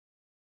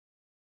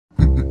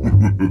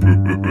Straight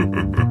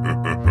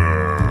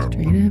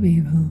up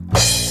evil.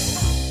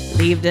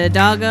 Leave the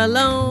dog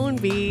alone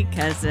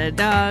because the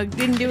dog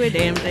didn't do a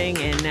damn thing,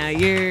 and now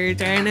you're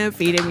trying to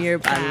feed him your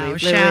bodily Thou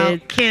shalt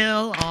fluids.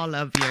 kill all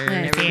of your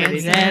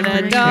Everybody fans. said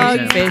a There's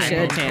dogfish,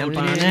 a Bible tampon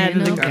quoted out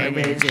of the in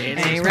garbage. It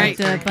It's ain't right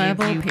right. to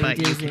Bible you, but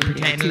you can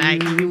pretend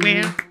like you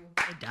will.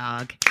 A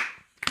dog.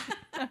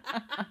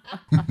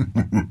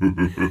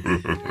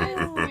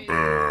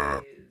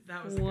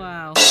 That was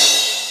wow.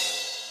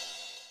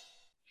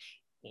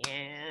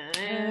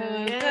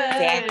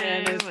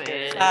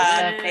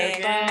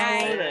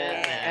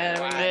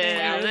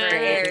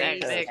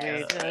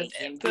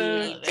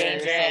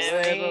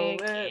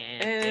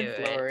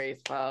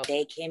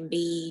 They can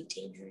be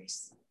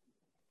dangerous.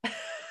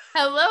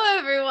 Hello,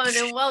 everyone,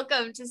 and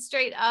welcome to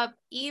Straight Up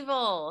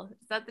Evil.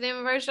 Is that the name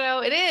of our show?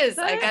 It is.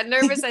 I got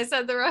nervous. I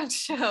said the wrong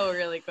show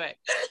really quick.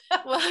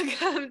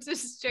 Welcome to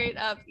Straight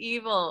Up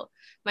Evil.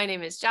 My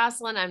name is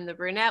Jocelyn. I'm the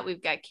brunette.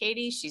 We've got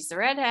Katie. She's the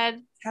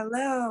redhead.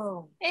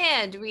 Hello.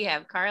 And we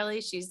have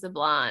Carly. She's the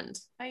blonde.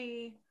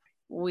 Hi.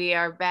 We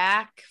are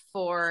back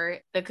for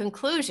the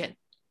conclusion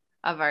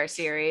of our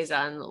series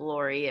on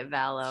Lori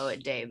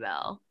Vallow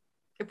Daybell.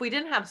 If we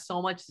didn't have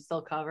so much to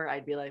still cover,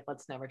 I'd be like,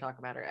 let's never talk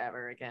about her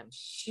ever again.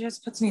 She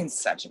just puts me in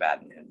such a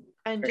bad mood.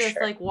 And just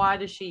like, why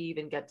does she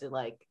even get to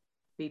like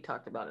be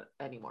talked about it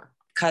anymore?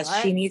 Because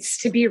she needs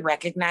to be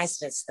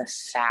recognized as the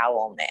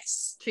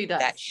foulness she does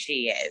that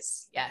she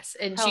is. Yes,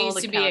 and she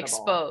needs to be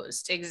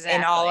exposed exactly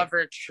in all of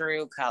her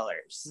true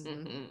colors.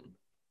 Mm-hmm.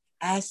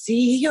 I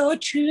see your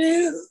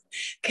true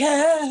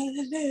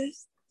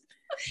colors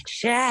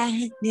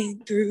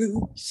shining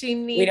through. She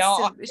needs. We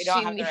don't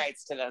have the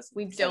rights to those.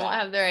 We don't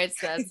have the rights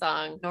to that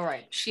song. No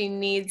right. She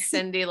needs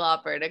Cyndi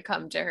Lauper to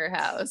come to her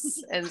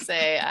house and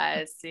say,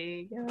 "I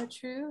see your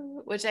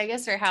true," which I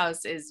guess her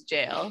house is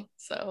jail.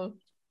 So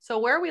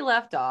where we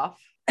left off,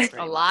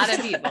 a lot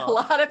of people. A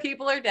lot of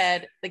people are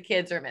dead. The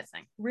kids are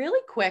missing.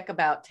 Really quick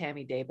about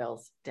Tammy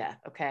Daybell's death,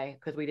 okay?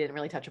 Because we didn't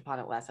really touch upon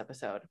it last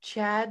episode.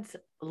 Chad's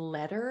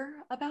letter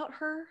about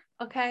her,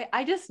 okay?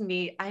 I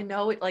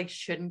know it like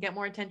shouldn't get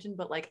more attention,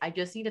 but like I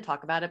just need to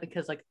talk about it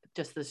because like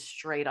just the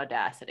straight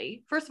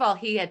audacity. First of all,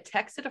 he had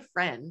texted a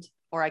friend,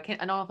 or I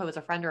don't know if it was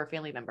a friend or a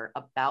family member,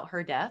 about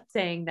her death,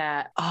 saying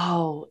that,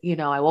 oh,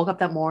 I woke up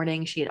that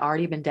morning. She had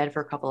already been dead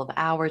for a couple of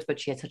hours, but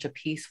she had such a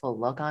peaceful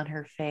look on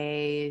her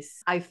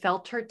face. I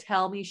felt her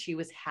tell me she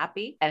was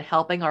happy and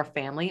helping our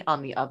family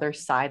on the other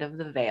side of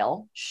the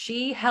veil.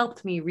 She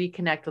helped me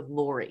reconnect with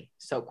Lori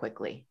so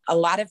quickly. A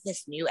lot of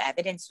this new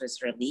evidence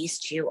was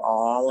released too.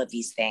 All of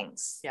these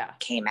things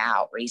came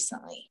out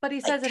recently. But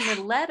he says in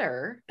the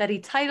letter that he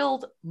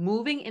titled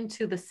Moving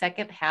into the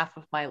Second Half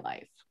of My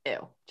Life.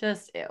 Ew.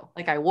 Just ew.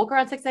 Like I woke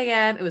around 6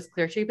 a.m. It was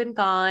clear she'd been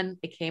gone.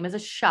 It came as a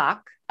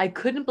shock. I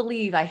couldn't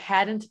believe I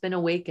hadn't been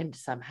awakened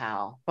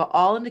somehow, but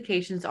all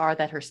indications are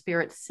that her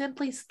spirit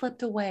simply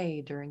slipped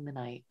away during the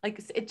night.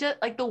 Like it just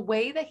like the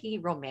way that he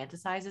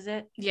romanticizes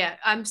it. Yeah,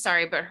 I'm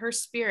sorry, but her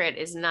spirit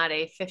is not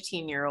a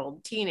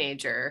 15-year-old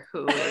teenager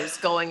who is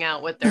going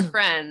out with their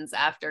friends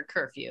after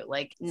curfew.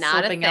 Like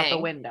not slipping a thing. Out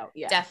the window.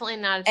 Yeah, definitely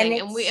not a thing.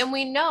 And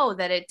we know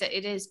that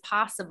it is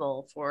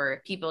possible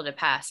for people to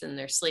pass in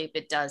their sleep.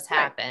 It does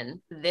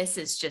happen. Right. This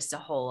is just a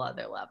whole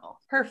other level.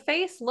 Her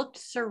face looked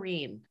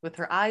serene with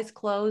her eyes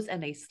closed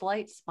and a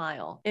slight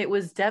smile. It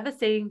was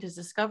devastating to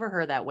discover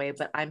her that way,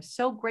 but I'm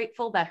so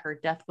grateful that her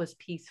death was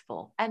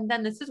peaceful. And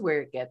then this is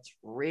where it gets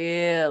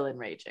real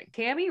enraging.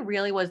 Tammy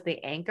really was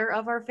the anchor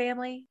of our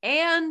family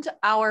and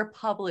our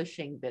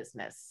publishing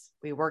business.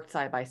 We worked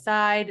side by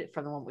side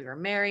from the moment we were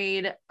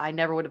married. I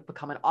never would have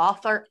become an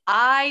author.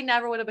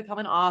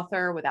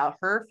 Without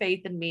her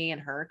faith in me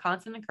and her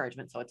constant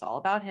encouragement. So it's all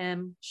about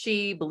him.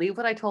 She believed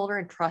what I told her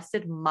and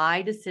trusted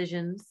my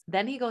decisions.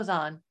 Then he goes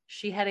on.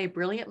 She had a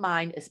brilliant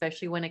mind,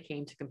 especially when it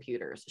came to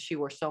computers. She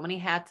wore so many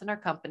hats in our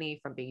company,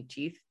 from being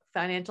chief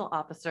financial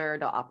officer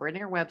to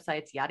operating her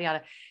websites, yada,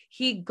 yada.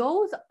 He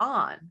goes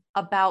on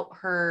about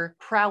her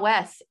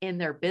prowess in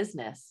their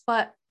business,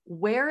 but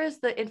where is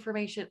the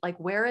information? Like,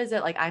 where is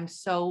it? Like, I'm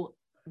so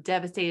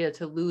devastated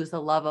to lose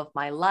the love of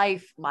my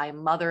life, my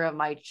mother of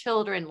my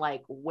children.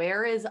 Like,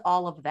 where is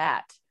all of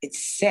that? It's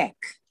sick.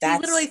 He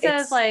literally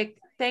says like,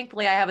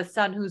 thankfully I have a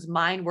son whose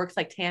mind works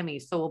like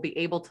Tammy's, so we'll be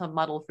able to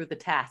muddle through the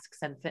tasks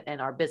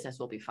and our business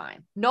will be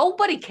fine.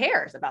 Nobody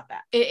cares about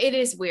that. It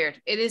is weird.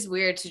 It is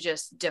weird to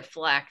just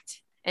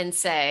deflect and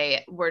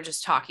say we're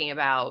just talking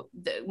about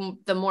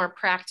the more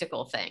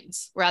practical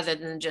things rather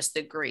than just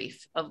the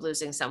grief of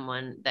losing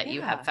someone that you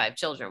have 5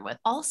 children with.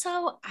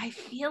 Also, I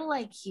feel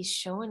like he's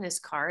showing his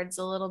cards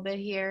a little bit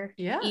here.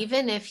 Yeah.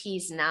 Even if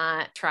he's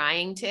not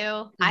trying to.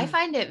 Mm-hmm. I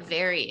find it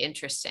very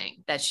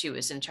interesting that she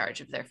was in charge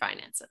of their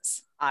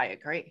finances. I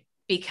agree.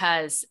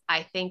 Because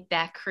I think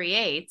that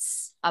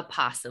creates a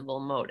possible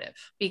motive,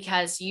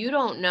 because you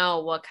don't know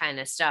what kind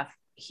of stuff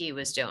he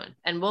was doing.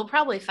 And we'll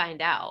probably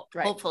find out,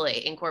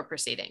 hopefully, in court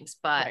proceedings.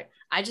 But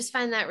I just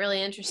find that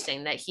really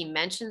interesting that he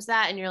mentions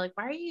that, and you're like,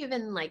 why are you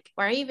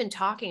even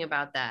talking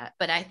about that?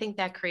 But I think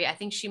I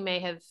think she may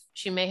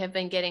have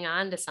been getting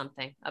on to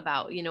something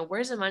about,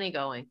 where's the money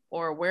going,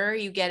 or where are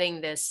you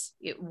getting this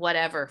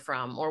whatever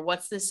from, or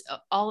what's this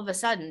all of a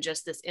sudden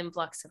just this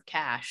influx of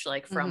cash,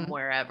 like from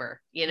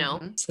wherever,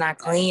 It's not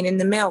clean in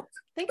the milk.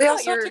 We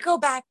also have to go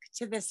back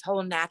to this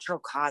whole natural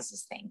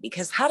causes thing,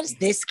 because how does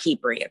this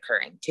keep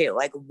reoccurring too?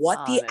 Like,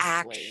 what the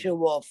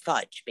actual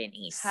fudge,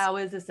 Benise? How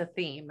is this a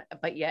theme?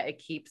 But yeah,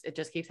 it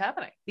just keeps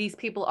happening. These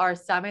people are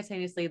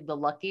simultaneously the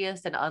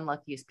luckiest and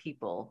unluckiest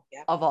people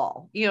of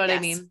all. You know what I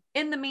mean?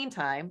 In the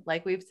meantime,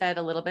 like we've said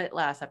a little bit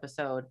last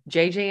episode,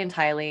 JJ and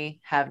Tylee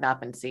have not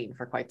been seen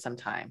for quite some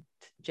time.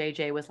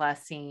 JJ was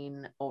last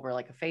seen over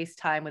like a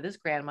FaceTime with his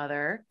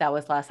grandmother. That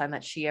was last time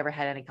that she ever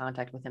had any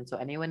contact with him. So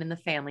anyone in the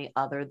family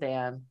other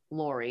than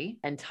Lori.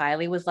 And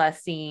Tylee was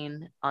last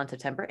seen on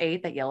September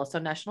 8th at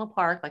Yellowstone National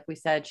Park. Like we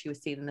said, she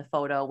was seen in the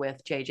photo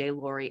with JJ,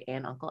 Lori,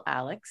 and Uncle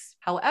Alex.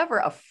 However,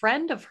 a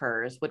friend of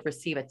hers would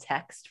receive a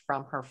text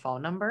from her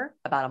phone number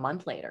about a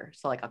month later.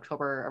 So like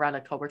around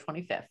October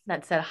 25th,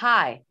 that said,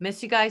 "Hi,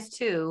 miss you guys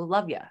too.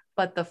 Love ya."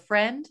 But the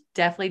friend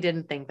definitely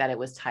didn't think that it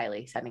was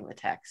Tylee sending the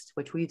text,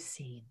 which we've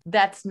seen.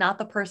 That's not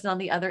the person on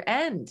the other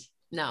end.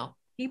 No.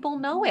 People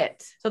know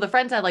it. So the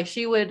friend said like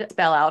she would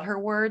spell out her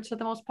words for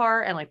the most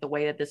part. And like the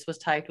way that this was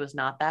typed was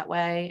not that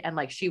way. And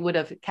like she would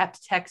have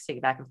kept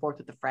texting back and forth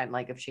with the friend,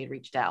 like if she had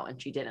reached out, and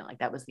she didn't. Like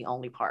that was the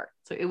only part.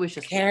 So it was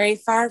just Carrie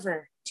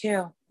Farver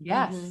too.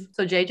 Yes.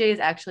 So JJ is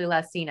actually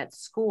last seen at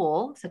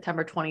school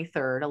September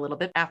 23rd, a little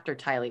bit after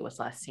Tylee was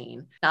last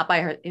seen. Not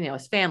by her,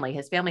 his family.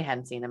 His family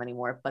hadn't seen him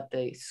anymore, but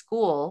the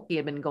school, he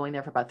had been going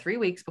there for about 3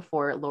 weeks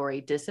before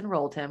Lori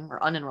disenrolled him or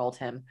unenrolled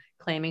him,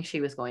 claiming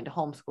she was going to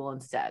homeschool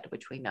instead,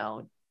 which we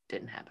know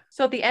didn't happen.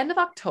 So at the end of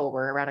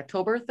October, around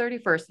October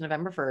 31st and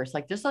November 1st,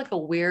 like just like a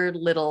weird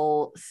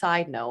little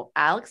side note,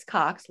 Alex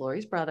Cox,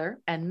 Lori's brother,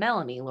 and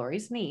Melanie,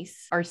 Lori's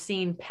niece, are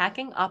seen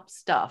packing up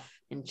stuff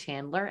in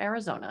Chandler,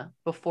 Arizona,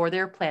 before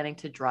they're planning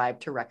to drive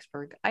to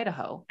Rexburg,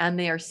 Idaho. And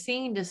they are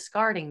seen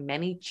discarding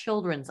many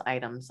children's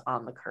items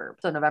on the curb.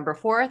 So November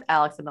 4th,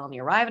 Alex and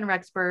Melanie arrive in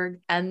Rexburg.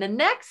 And the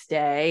next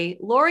day,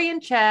 Lori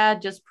and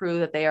Chad just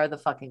prove that they are the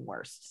fucking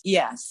worst.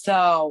 Yeah.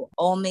 So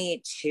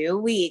only 2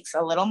 weeks,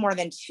 a little more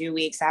than 2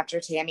 weeks after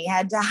Tammy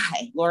had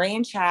died, Lori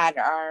and Chad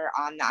are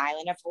on the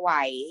island of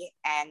Hawaii,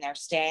 and they're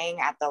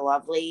staying at the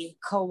lovely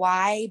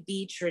Kauai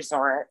Beach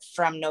Resort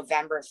from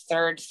November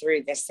 3rd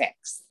through the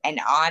 6th. And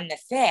on the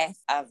 5th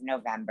of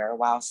November,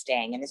 while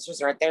staying in this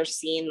resort, they're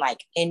seen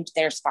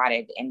they're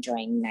spotted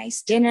enjoying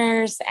nice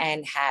dinners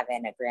and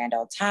having a grand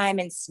old time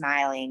and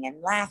smiling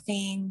and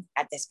laughing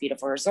at this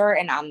beautiful resort.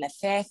 And on the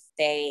 5th,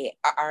 they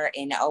are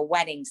in a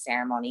wedding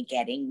ceremony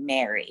getting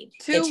married.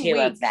 The two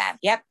of them.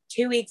 Yep.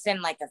 2 weeks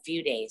in like a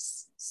few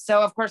days.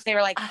 So of course they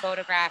were like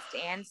photographed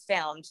and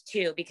filmed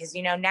too, because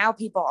now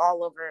people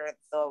all over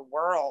the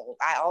world,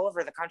 all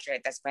over the country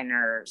at this point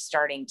are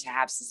starting to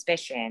have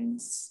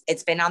suspicions.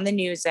 It's been on the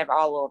news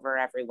all over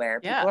everywhere.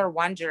 People are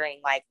wondering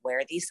like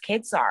where these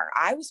kids are.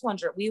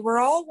 We were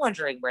all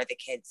wondering where the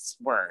kids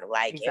were.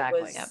 Like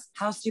exactly.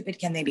 How stupid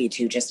can they be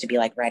just to be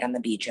like right on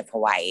the beach of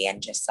Hawaii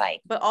and just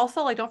like. But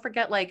also like, don't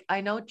forget, like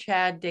I know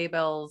Chad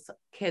Daybell's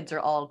kids are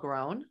all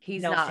grown.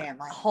 He's not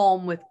family.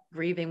 Home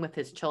grieving with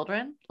his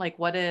children. Like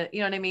you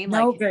know what I mean?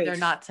 No like grief. They're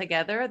not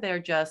together. They're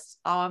just,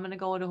 I'm going to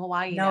go to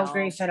Hawaii. No now.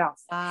 grief at all.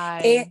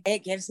 Bye.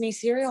 It gives me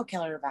serial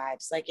killer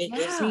vibes. Like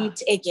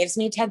it gives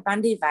me Ted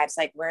Bundy vibes,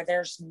 like where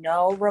there's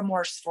no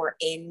remorse for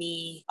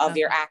any of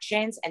your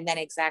actions. And then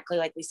exactly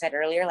like we said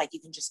earlier, like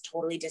you can just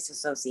totally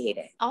disassociate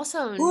it.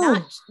 Also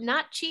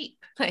not cheap.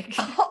 Like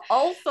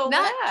also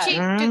not cheap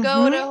to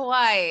go to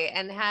Hawaii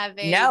and have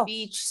a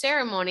beach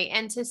ceremony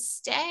and to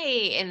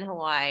stay in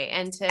Hawaii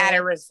and to at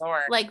a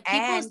resort. Like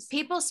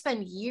people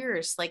spend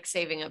years like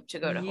saving up to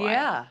go to Hawaii.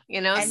 Yeah.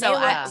 And so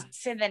they look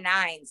to the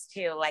nines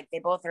too. Like they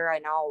both are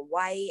in all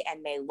white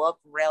and they look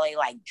really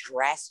like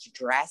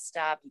dressed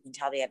up. You can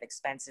tell they have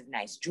expensive,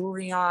 nice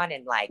jewelry on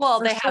and like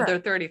they have their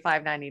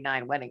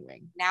 $35.99 wedding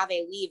ring. Now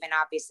they leave and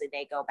obviously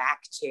they go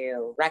back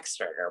to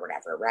Rexford or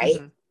whatever,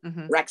 right?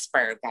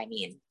 Rexburg, I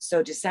mean.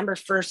 So December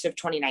 1st of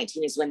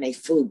 2019 is when they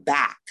flew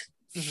back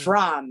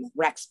from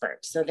Rexburg.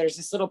 So there's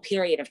this little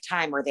period of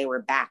time where they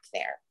were back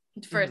there.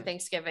 For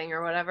Thanksgiving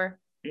or whatever.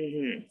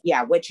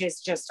 Yeah, which is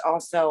just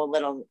also a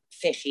little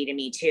fishy to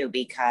me too,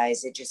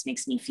 because it just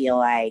makes me feel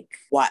like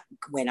what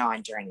went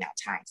on during that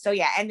time. So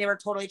yeah, and they were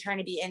totally trying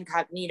to be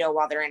incognito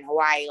while they're in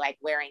Hawaii, like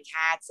wearing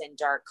hats and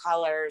dark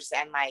colors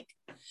and like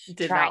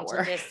trying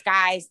to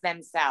disguise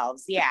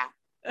themselves. Yeah.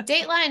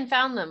 Dateline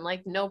found them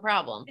like no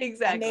problem.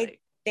 Exactly.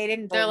 They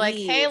didn't They're like,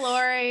 hey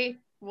Lori,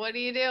 what are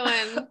you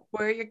doing?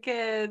 Where are your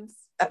kids?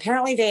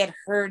 Apparently they had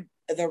heard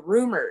the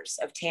rumors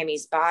of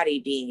Tammy's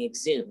body being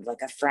exhumed.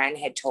 Like a friend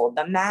had told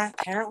them that.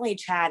 Apparently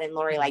Chad and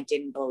Lori like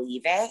didn't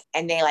believe it,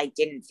 and they like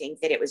didn't think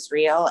that it was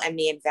real. And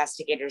the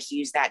investigators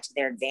used that to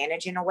their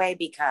advantage in a way,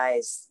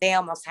 because they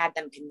almost had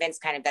them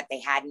convinced kind of that they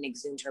hadn't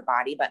exhumed her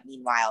body, but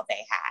meanwhile they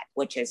had,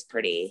 which is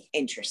pretty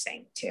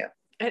interesting too.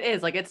 It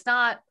is. Like, it's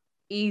not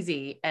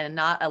easy and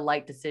not a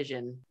light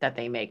decision that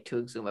they make to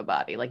exhume a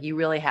body. Like, you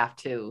really have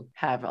to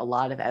have a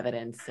lot of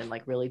evidence and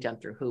like really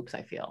jump through hoops,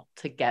 I feel,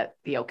 to get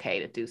the okay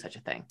to do such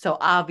a thing. So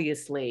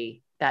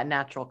obviously that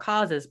natural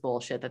causes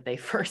bullshit that they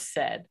first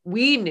said,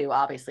 we knew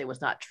obviously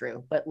was not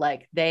true, but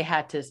like they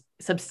had to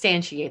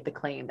substantiate the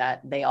claim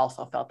that they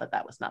also felt that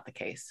that was not the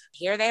case.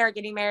 Here they are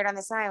getting married on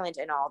this island,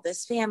 and all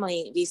these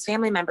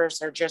family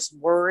members are just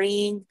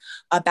worrying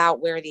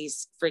about where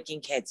these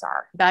freaking kids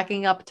are.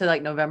 Backing up to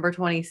like November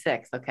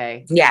 26th,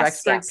 okay?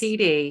 Yes, Rexburg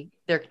PD,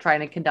 they're trying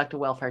to conduct a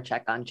welfare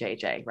check on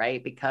JJ,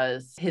 right?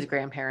 Because his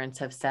grandparents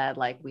have said,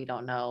 like, we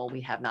don't know,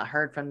 we have not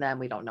heard from them,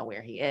 we don't know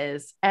where he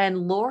is.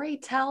 And Lori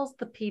tells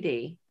the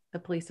PD, the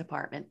police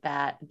department,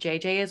 that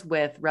JJ is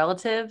with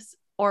relatives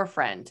or a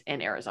friend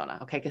in Arizona.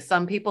 Okay. Because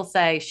some people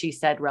say she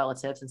said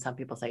relatives and some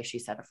people say she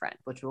said a friend,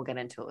 which we'll get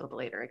into a little bit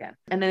later again.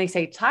 And then they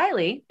say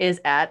Tylee is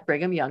at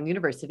Brigham Young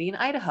University in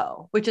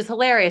Idaho, which is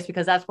hilarious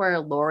because that's where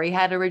Lori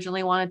had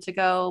originally wanted to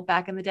go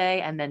back in the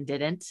day and then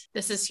didn't.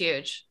 This is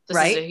huge. This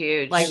right? is a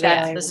huge. Like,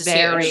 yeah, that's this is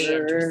very huge.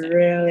 interesting. It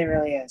really,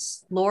 really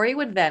is. Lori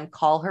would then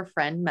call her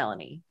friend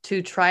Melanie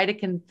to try to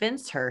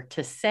convince her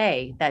to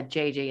say that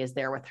JJ is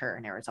there with her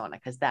in Arizona,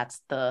 because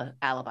that's the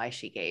alibi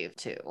she gave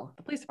to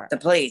the police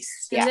department. The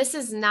police. And Yeah. this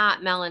is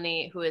not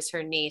Melanie, who is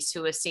her niece,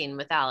 who was seen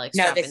with Alex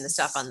No, dropping this the is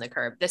stuff on the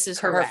curb. This is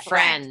her correct.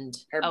 friend.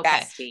 Her Okay.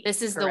 bestie.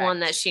 This is the Correct. one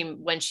that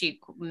when she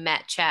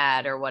met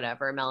Chad or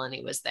whatever,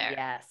 Melanie was there.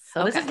 Yes.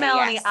 So this Okay. is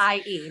Melanie, Yes.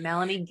 i.e.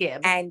 Melanie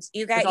Gibb. And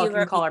you Because got you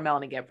can call her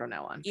Melanie Gibb from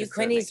now on. you just to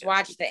make Quinnies it-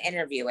 watched the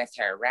interview with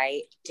her,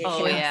 right? Did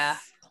Oh, you? yeah.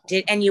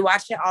 And you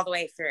watched it all the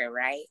way through,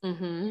 right?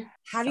 Mm-hmm.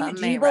 How do you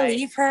Something ain't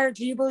believe her?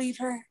 Do you believe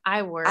her?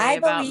 I worry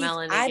about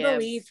Melanie I Gibb.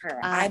 believe her.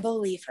 I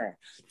believe her.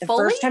 The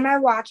Fully? first time I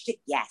watched it,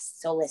 yes.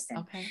 So listen.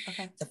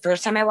 Okay. The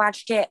first time I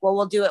watched it, well,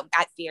 we'll do it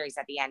at theories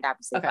at the end,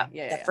 obviously. Okay, But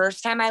yeah. the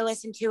first time I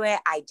listened to it,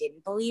 I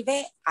didn't believe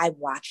it. I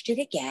watched it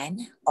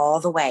again all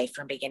the way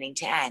from beginning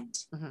to end.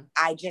 Mhm.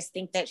 I just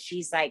think that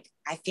she's like,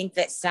 I think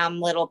that some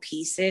little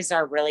pieces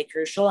are really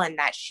crucial and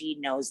that she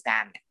knows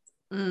them.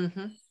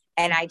 Mm-hmm.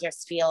 And I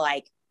just feel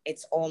like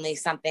it's only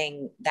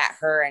something that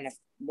her and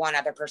one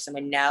other person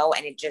would know.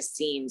 And it just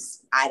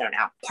seems, I don't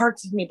know.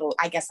 Parts of me,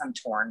 I guess I'm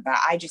torn, but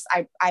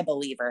I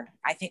believe her.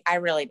 I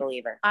really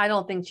believe her. I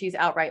don't think she's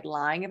outright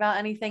lying about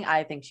anything.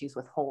 I think she's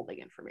withholding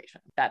information.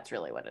 That's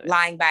really what it is.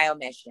 Lying by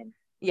omission.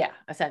 Yeah,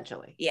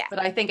 essentially. Yeah. But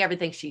I think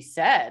everything she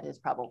said is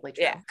probably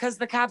true. Yeah. Cause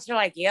the cops are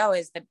like, yo,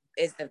 is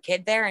the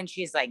kid there? And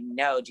she's like,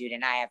 no, dude.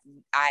 And I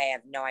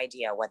have no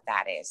idea what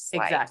that is.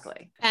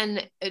 Exactly.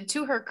 And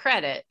to her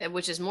credit,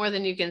 which is more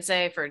than you can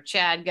say for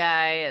Chad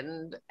Guy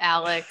and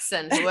Alex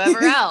and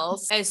whoever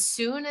else, as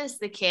soon as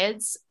the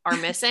kids are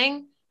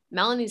missing,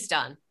 Melanie's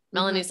done.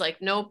 Melanie's like,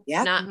 nope,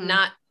 Yeah.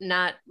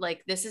 not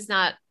like, this is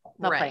not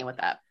Not right. playing with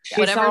that. She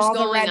Whatever's saw all the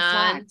going red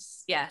on.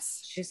 flags.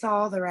 Yes, She saw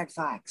all the red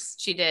flags.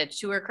 she did,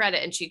 to her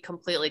credit, and she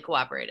completely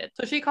cooperated.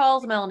 So she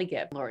calls Melanie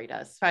Gibb. Lori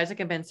does. Tries to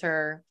convince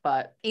her.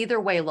 But either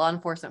way, law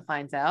enforcement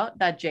finds out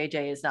that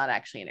JJ is not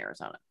actually in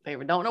Arizona. They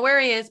don't know where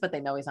he is, but they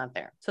know he's not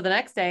there. So the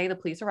next day, the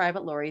police arrive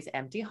at Lori's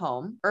empty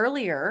home.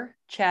 Earlier,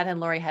 Chad and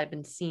Lori had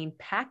been seen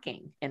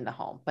packing in the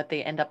home, but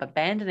they end up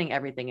abandoning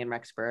everything in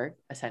Rexburg,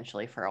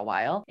 essentially for a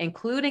while,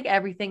 including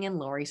everything in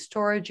Lori's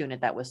storage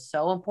unit that was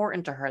so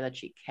important to her that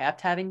she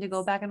kept having to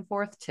go back and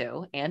forth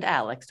to, and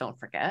Alex, don't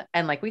forget.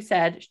 And like we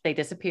said, they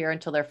disappear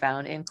until they're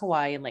found in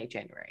Kauai in late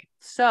January.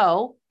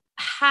 So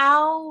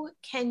How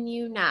can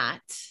you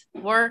not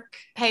work,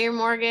 pay your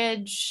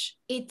mortgage?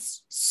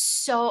 It's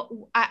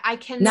so I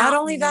cannot Not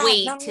only that,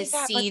 wait not to only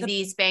that, see but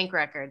these bank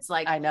records.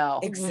 Like, I know.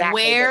 Exactly.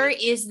 where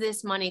Benny. is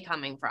this money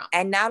coming from?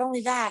 And not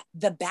only that,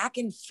 the back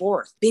and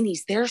forth.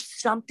 Benny's, there's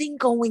something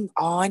going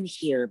on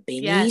here,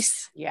 Benny's.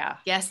 Yes. Yeah.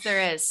 Yes,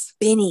 there is.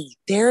 Benny,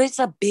 there is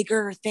a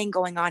bigger thing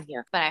going on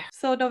here. But I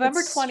So November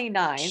It's-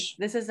 29th,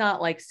 this is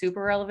not like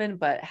super relevant,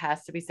 but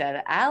has to be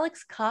said.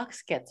 Alex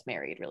Cox gets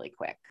married really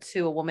quick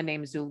to a woman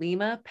named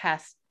Zulema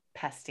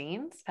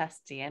Pastienes.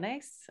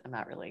 I'm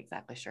not really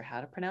exactly sure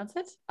how to pronounce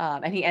it.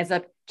 And he ends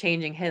up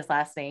changing his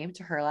last name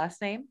to her last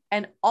name.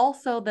 And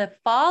also the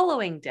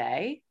following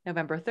day,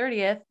 November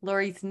 30th,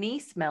 Lori's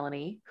niece,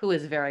 Melanie, who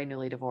is very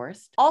newly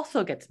divorced,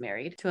 also gets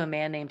married to a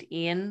man named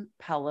Ian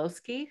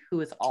Pawlowski,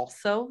 who is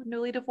also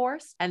newly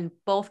divorced. And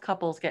both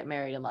couples get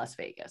married in Las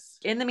Vegas.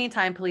 In the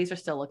meantime, police are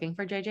still looking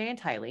for JJ and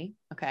Tylee.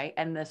 Okay.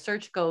 And the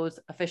search goes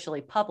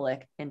officially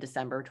public in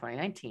December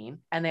 2019.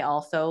 And they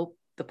also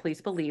the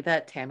police believe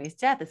that Tammy's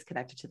death is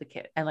connected to the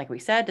kid. And like we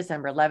said,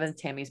 December 11th,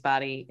 Tammy's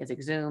body is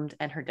exhumed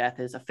and her death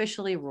is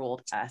officially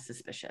ruled as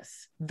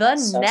suspicious. The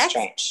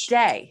next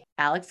day,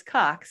 Alex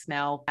Cox,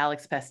 now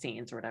Alex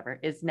Pestines or whatever,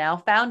 is now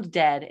found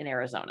dead in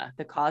Arizona.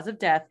 The cause of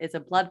death is a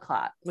blood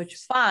clot, which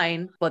is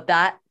fine, but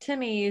that to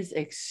me is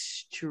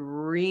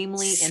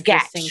extremely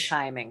interesting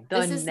timing.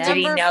 This is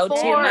number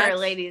 4,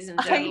 ladies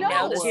and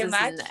gentlemen. This is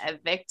a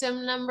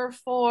victim number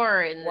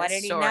 4 in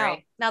this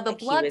story. Now, the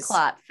blood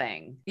clot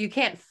thing, you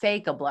can't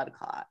fake a blood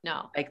clot.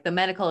 No. Like the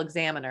medical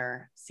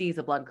examiner sees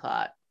a blood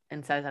clot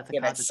and says that's a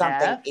cause of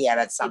death. Yeah,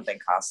 that's something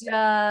causing.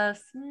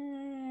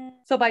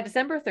 So by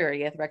December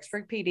 30th,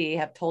 Rexburg PD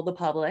have told the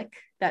public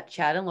that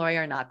Chad and Lori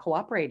are not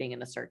cooperating in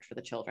the search for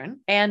the children,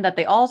 and that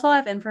they also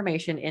have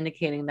information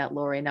indicating that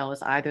Lori knows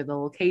either the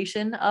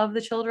location of the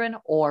children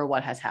or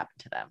what has happened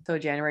to them. So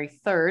January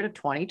 3rd of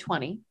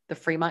 2020, the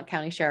Fremont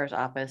County Sheriff's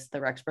Office, the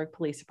Rexburg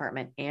Police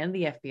Department, and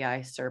the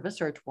FBI serve a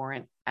search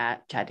warrant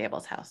at Chad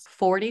Daybell's house.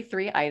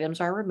 43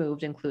 items are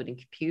removed, including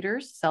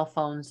computers, cell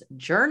phones,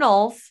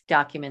 journals,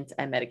 documents,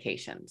 and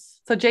medications.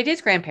 So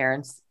JJ's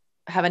grandparents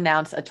have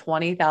announced a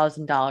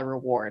 $20,000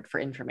 reward for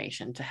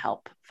information to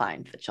help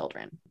find the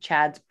children.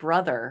 Chad's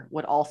brother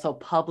would also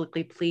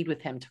publicly plead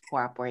with him to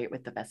cooperate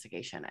with the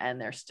investigation, and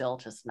they're still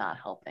just not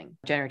helping.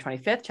 January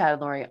 25th, Chad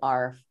and Lori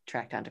are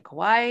tracked down to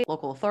Kauai.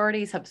 Local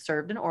authorities have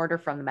served an order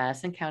from the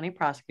Madison County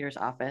Prosecutor's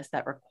Office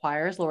that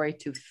requires Lori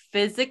to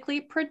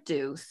physically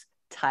produce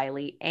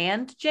Tylee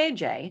and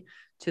JJ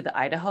to the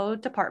Idaho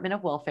Department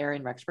of Welfare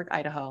in Rexburg,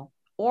 Idaho,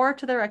 or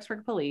to the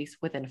Rexburg Police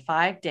within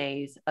 5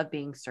 days of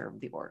being served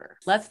the order.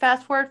 Let's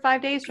fast forward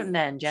 5 days from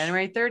then,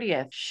 January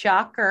 30th.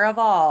 Shocker of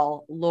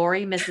all,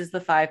 Lori misses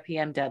the 5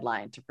 p.m.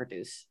 deadline to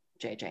produce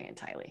JJ and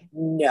Tylee.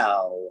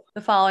 No.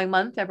 The following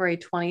month, February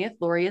 20th,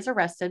 Lori is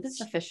arrested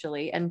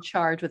officially and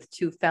charged with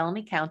 2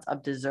 felony counts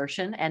of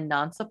desertion and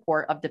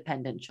non-support of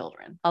dependent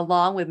children,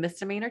 along with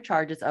misdemeanor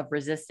charges of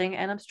resisting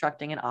and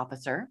obstructing an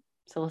officer,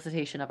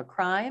 solicitation of a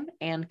crime,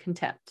 and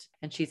contempt.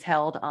 And she's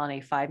held on a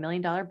 $5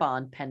 million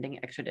bond pending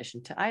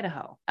extradition to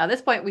Idaho. At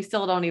this point, we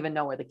still don't even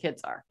know where the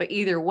kids are. But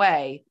either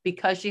way,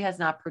 because she has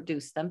not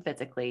produced them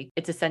physically,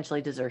 it's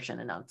essentially desertion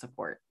and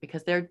non-support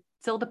because they're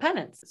still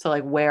dependents. So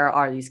like, where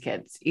are these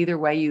kids? Either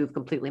way, you've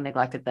completely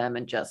neglected them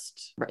and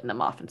just written them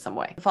off in some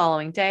way. The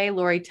following day,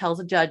 Lori tells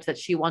a judge that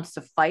she wants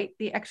to fight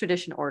the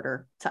extradition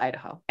order to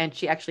Idaho. And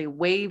she actually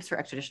waives her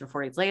extradition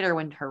 4 days later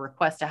when her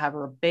request to have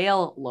her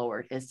bail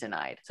lowered is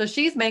denied. So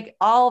she's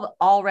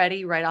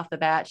already right off the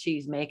bat,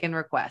 she's making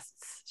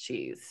requests.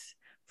 She's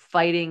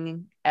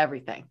fighting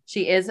everything.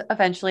 She is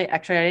eventually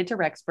extradited to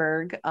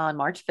Rexburg on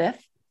March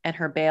 5th, and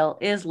her bail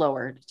is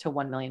lowered to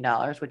 $1 million,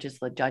 which is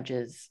the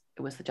judge's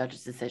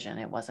decision.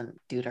 It wasn't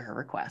due to her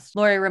request.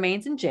 Lori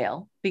remains in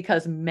jail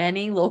because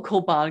many local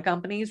bond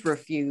companies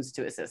refused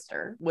to assist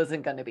her.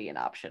 Wasn't going to be an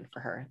option for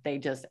her. They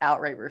just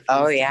outright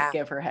refused to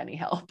give her any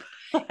help.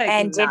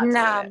 And didn't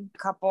a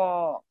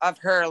couple of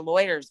her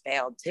lawyers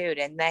bailed too,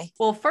 didn't they?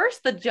 Well,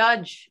 first the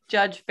Judge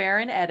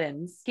Farron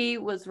Edens, he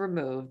was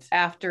removed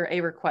after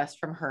a request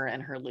from her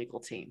and her legal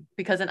team.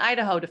 Because in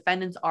Idaho,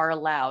 defendants are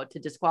allowed to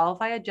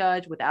disqualify a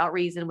judge without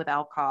reason,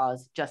 without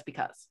cause, just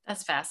because.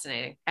 That's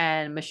fascinating.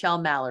 And Michelle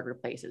Mallard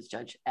replaces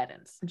Judge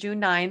Edens. June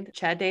 9th,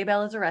 Chad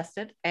Daybell is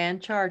arrested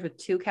and charged with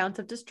 2 counts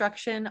of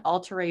destruction,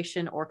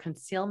 alteration, or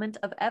concealment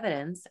of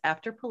evidence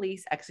after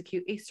police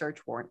execute a search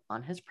warrant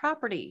on his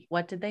property.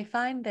 What did they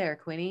find there,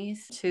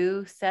 Queenies?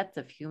 2 sets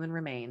of human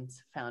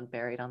remains found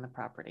buried on the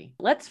property.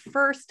 Let's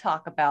first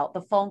talk about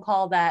the phone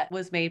call that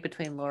was made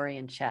between Lori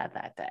and Chad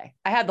that day.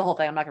 I had the whole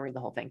thing. I'm not gonna read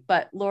the whole thing,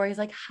 but Lori's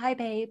like, "Hi,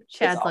 babe."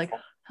 Chad's like,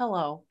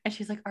 "Hello." And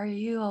she's like, "Are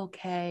you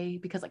okay?"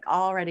 Because like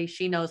already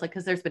she knows, like,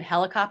 because there's been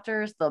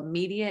helicopters, the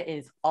media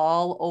is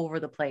all over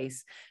the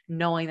place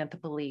knowing that the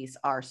police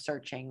are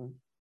searching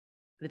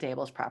the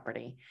Daybell's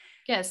property.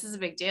 Yeah, this is a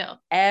big deal.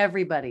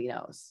 Everybody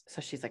knows.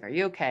 So she's like, "Are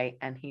you okay?"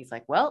 And he's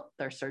like, "Well,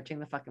 they're searching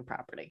the fucking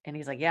property." And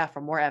he's like, "Yeah,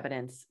 for more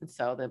evidence." And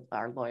so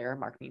our lawyer,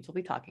 Mark Means, will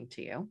be talking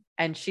to you.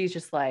 And she's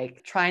just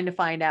like trying to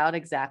find out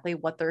exactly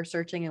what they're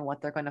searching and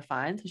what they're going to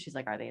find. So she's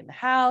like, "Are they in the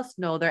house?"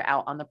 "No, they're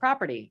out on the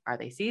property." "Are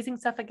they seizing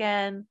stuff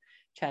again?"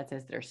 Chad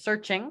says they're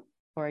searching.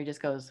 Or he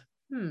just goes,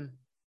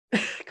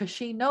 because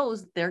she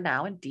knows they're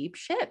now in deep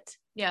shit.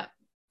 Yeah.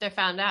 They're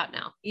found out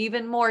now.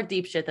 Even more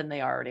deep shit than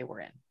they already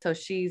were in. So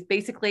she's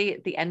basically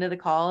at the end of the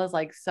call is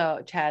like,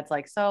 so Chad's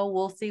like, "So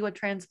we'll see what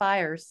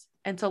transpires."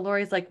 And so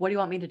Lori's like, "What do you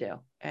want me to do?"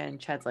 And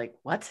Chad's like,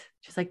 "What?"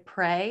 She's like,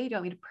 "Pray. Do you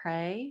want me to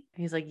pray?"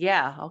 And he's like,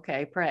 "Yeah,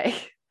 okay, pray."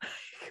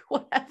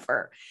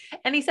 Whatever.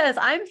 And he says,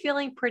 "I'm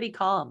feeling pretty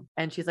calm."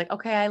 And she's like,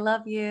 "Okay, I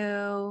love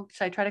you.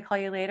 Should I try to call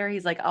you later?"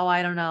 He's like, "Oh,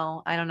 I don't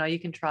know. You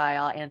can try.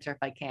 I'll answer if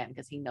I can,"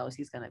 because he knows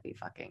he's going to be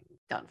fucking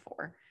done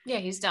for. Yeah,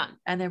 he's done.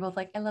 And they're both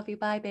like, "I love you.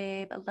 Bye,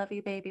 babe. I love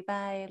you, baby.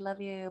 Bye. I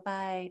love you.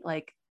 Bye."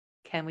 Like,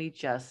 can we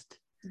just...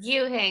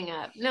 You hang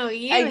up. No,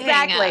 you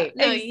exactly. hang up.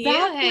 No, exactly. you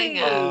hang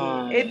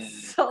up.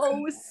 It's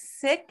so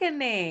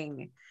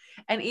sickening.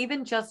 And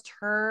even just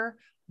her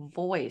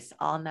voice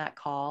on that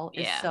call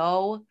is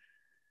so...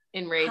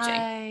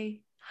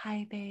 enraging.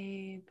 Hi,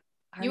 babe.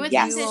 You would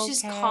Yes. think that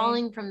she's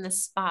calling from the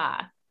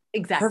spa.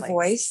 Her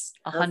voice.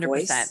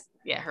 100%.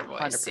 Yeah, her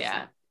voice. 100%.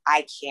 Yeah.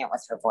 I can't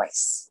with her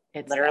voice.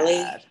 It's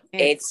literally bad.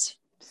 It's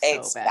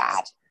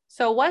bad.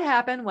 So what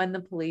happened when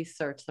the police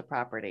searched the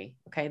property?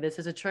 Okay, this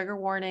is a trigger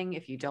warning.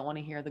 If you don't want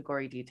to hear the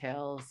gory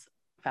details,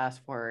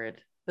 fast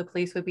forward. The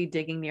police would be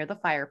digging near the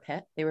fire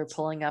pit. They were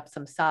pulling up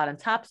some sod and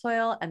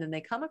topsoil, and then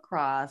they come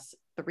across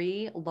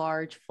 3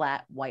 large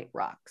flat white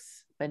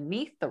rocks.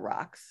 Beneath the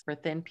rocks were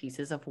thin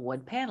pieces of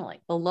wood paneling.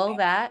 Below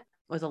that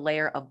was a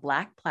layer of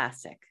black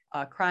plastic.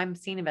 A crime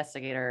scene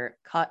investigator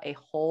cut a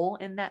hole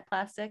in that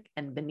plastic,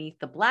 and beneath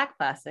the black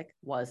plastic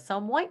was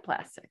some white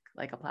plastic,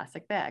 like a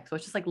plastic bag. So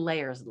it's just like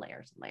layers and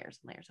layers and layers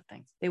and layers of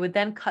things. They would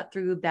then cut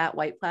through that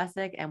white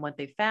plastic, and what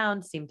they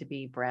found seemed to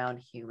be brown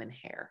human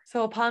hair.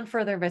 So upon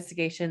further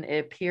investigation, it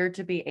appeared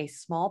to be a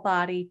small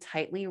body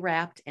tightly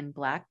wrapped in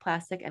black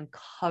plastic and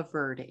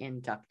covered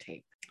in duct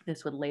tape.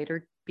 This would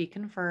later be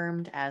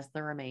confirmed as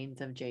the remains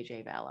of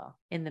JJ Vallow.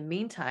 In the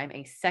meantime,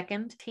 a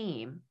second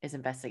team is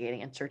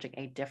investigating and searching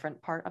a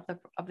different part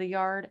of the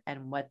yard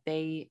and what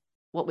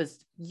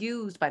was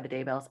used by the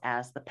Daybells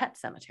as the pet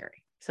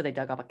cemetery. So they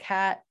dug up a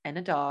cat and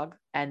a dog,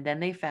 and then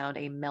they found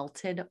a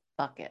melted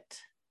bucket.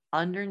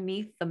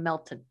 Underneath the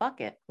melted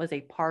bucket was a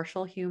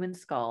partial human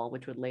skull,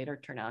 which would later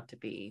turn out to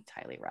be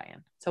Tylee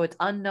Ryan. So it's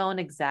unknown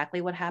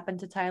exactly what happened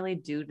to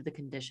Tylee due to the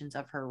conditions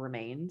of her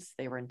remains.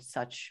 They were in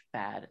such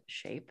bad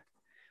shape.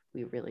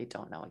 We really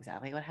don't know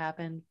exactly what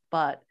happened,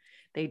 but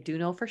they do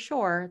know for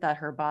sure that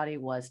her body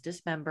was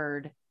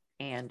dismembered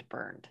and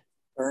burned.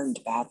 Burned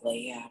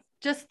badly, yeah.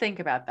 Just think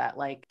about that.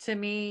 Like, to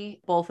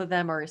me, both of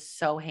them are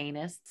so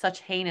heinous.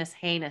 Such heinous,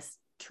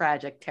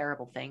 tragic,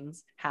 terrible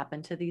things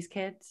happen to these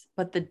kids.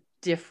 But the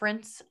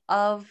difference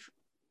of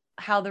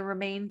how the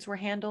remains were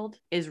handled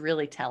is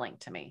really telling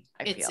to me.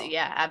 I feel.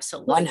 Yeah,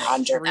 absolutely.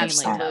 100%.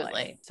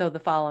 Absolutely. So the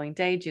following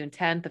day, June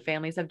 10th, the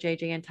families of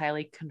JJ and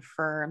Tylee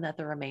confirm that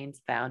the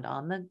remains found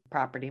on the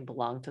property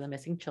belonged to the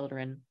missing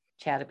children.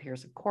 Chad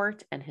appears in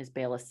court and his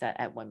bail is set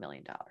at $1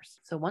 million.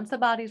 So once the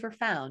bodies were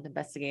found,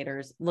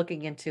 investigators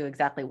looking into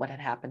exactly what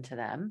had happened to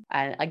them.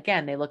 And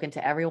again, they look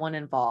into everyone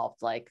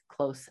involved, like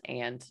close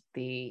and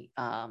the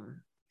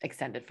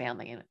extended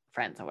family and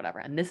friends or whatever.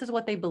 And this is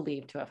what they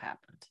believe to have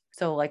happened.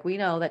 So like we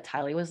know that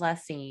Tylee was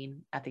last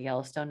seen at the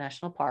Yellowstone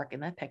National Park in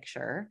that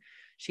picture.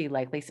 She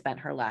likely spent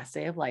her last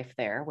day of life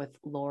there with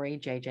Lori,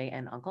 JJ,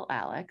 and Uncle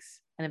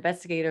Alex. And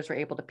investigators were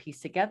able to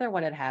piece together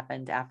what had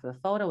happened after the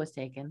photo was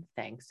taken,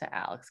 thanks to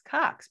Alex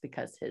Cox,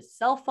 because his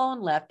cell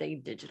phone left a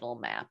digital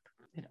map.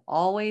 It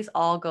always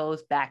all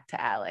goes back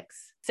to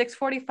Alex.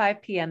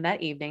 6:45 p.m.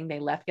 that evening, they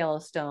left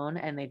Yellowstone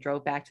and they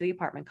drove back to the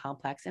apartment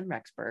complex in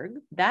Rexburg.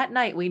 That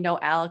night, we know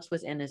Alex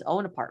was in his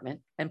own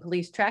apartment, and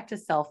police tracked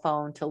his cell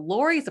phone to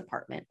Lori's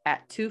apartment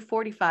at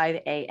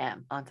 2:45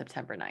 a.m. on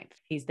September 9th.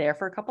 He's there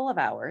for a couple of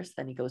hours,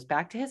 then he goes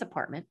back to his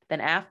apartment. Then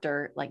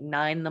after like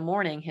 9 in the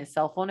morning, his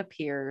cell phone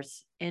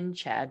appears in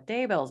Chad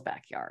Daybell's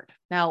backyard.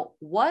 Now,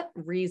 what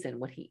reason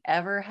would he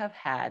ever have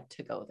had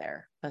to go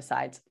there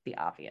besides the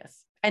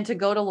obvious? And to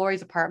go to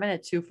Lori's apartment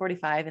at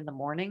 2:45 in the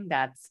morning,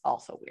 that's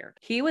also weird.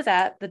 He was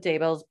at the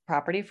Daybell's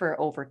property for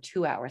over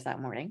 2 hours that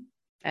morning.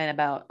 And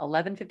about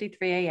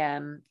 11:53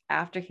 a.m.,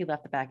 after he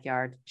left the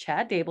backyard,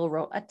 Chad Daybell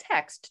wrote a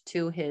text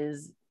to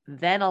his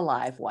then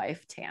alive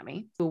wife,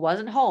 Tammy, who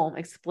wasn't home,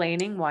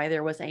 explaining why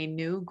there was a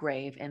new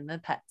grave in the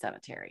pet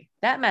cemetery.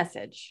 That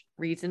message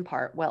reads in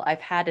part, "Well, I've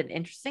had an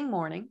interesting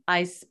morning.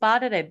 I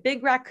spotted a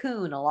big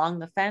raccoon along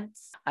the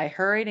fence. I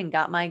hurried and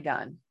got my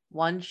gun.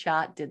 One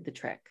shot did the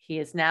trick. He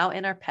is now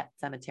in our pet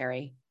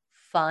cemetery.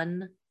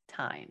 Fun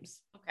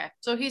times." Okay.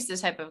 So he's the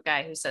type of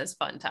guy who says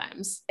fun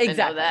times.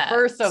 Exactly. I know that.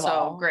 First of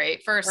all.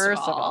 Great. First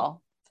of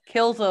all.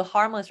 Kills a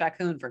harmless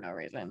raccoon for no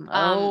reason.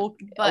 But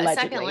allegedly.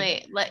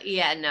 Secondly,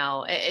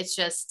 it's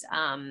just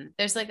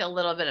there's like a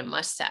little bit of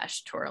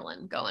mustache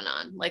twirling going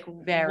on. Like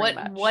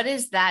what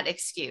is that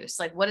excuse?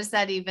 Like what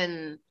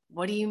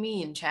do you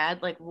mean,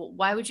 Chad? Like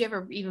why would you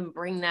ever even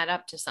bring that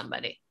up to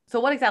somebody? So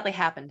what exactly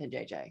happened to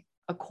JJ?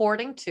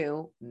 According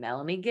to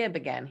Melanie Gibb,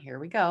 again, here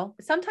we go.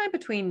 Sometime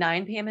between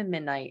 9 p.m. and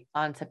midnight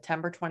on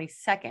September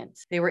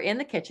 22nd, they were in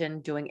the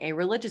kitchen doing a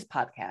religious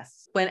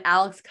podcast when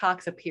Alex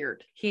Cox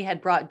appeared. He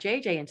had brought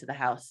JJ into the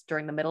house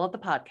during the middle of the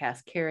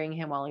podcast, carrying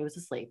him while he was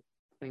asleep.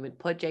 We would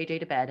put JJ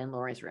to bed in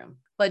Lori's room.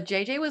 But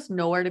JJ was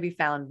nowhere to be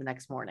found the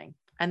next morning.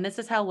 And this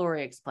is how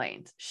Lori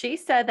explained. She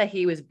said that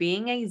he was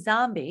being a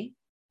zombie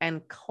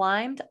and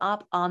climbed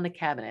up on the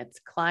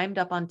cabinets, climbed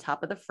up on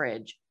top of the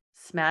fridge,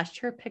 smashed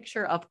her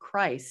picture of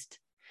Christ,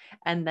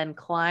 and then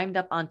climbed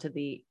up onto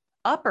the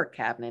upper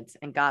cabinets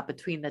and got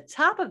between the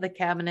top of the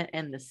cabinet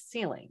and the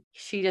ceiling.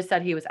 She just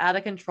said he was out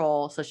of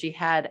control, so she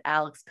had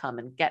Alex come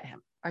and get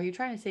him. Are you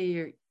trying to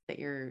say that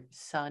your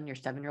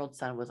 7-year-old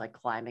son was like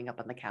climbing up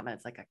on the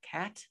cabinets like a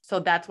cat?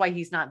 So that's why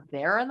he's not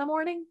there in the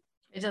morning?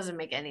 It doesn't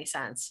make any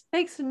sense.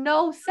 Makes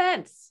no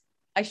sense.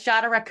 I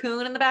shot a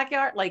raccoon in the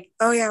backyard. Like,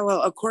 oh yeah.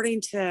 Well,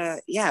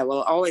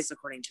 always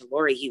according to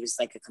Lori, he was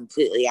like a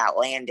completely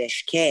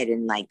outlandish kid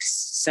and like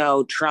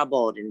so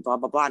troubled and blah,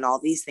 blah, blah, and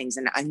all these things.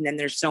 And then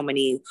there's so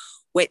many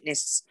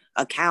witness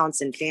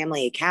accounts and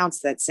family accounts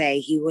that say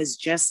he was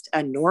just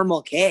a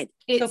normal kid.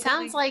 It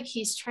sounds like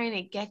he's trying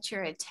to get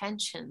your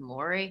attention,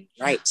 Lori.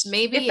 Right.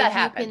 Maybe if that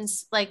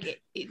happens.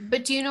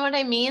 But do you know what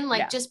I mean?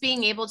 Like just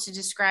being able to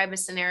describe a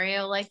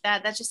scenario like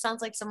that just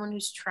sounds like someone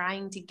who's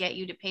trying to get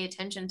you to pay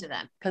attention to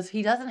them. Because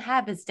he doesn't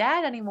have his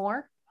dad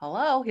anymore.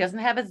 Hello. He doesn't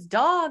have his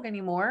dog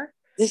anymore.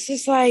 This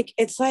is like,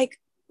 it's like,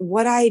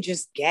 what I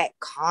just get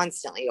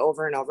constantly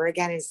over and over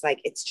again is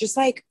like, it's just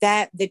like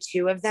that the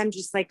two of them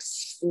just like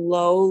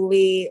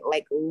slowly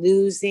like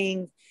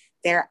losing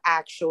their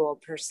actual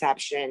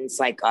perceptions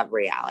like of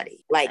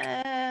reality. Like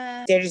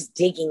they're just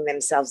digging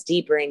themselves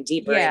deeper and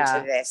deeper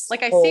into this.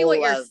 Like I see what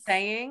you're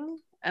saying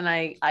and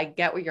I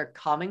get where you're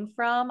coming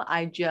from.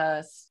 I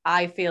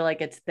feel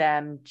like it's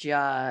them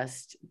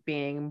just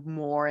being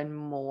more and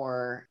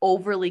more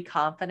overly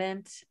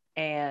confident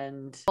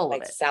and full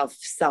like of it.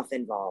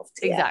 self-involved.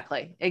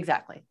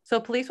 Exactly. So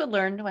police would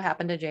learn what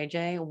happened to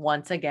JJ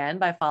once again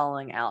by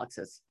following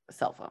Alex's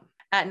cell phone.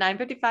 At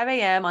 9:55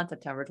 a.m. on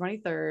September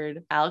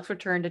 23rd, Alex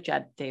returned to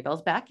Chad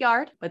Daybell's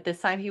backyard, but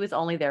this time he was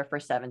only there for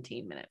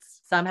 17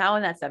 minutes. Somehow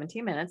in that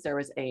 17 minutes, there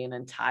was an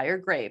entire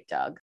grave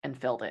dug and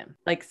filled in.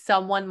 Like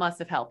someone must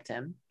have helped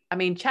him. I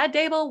mean, Chad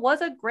Daybell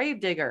was a grave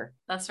digger.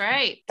 That's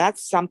right.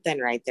 That's something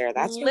right there.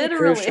 That's really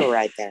crucial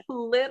right there.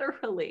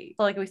 Literally.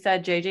 So like we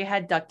said, JJ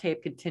had duct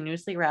tape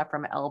continuously wrapped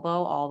from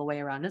elbow all the way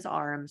around his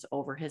arms,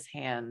 over his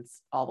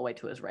hands, all the way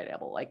to his right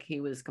elbow. Like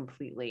he was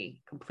completely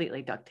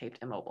duct taped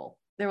immobile.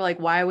 They were like,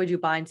 why would you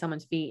bind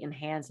someone's feet and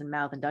hands and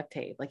mouth and duct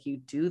tape? Like you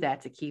do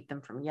that to keep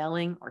them from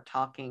yelling or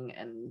talking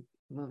and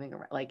moving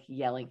around, like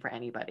yelling for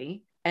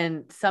anybody.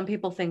 And some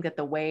people think that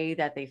the way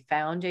that they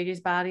found JJ's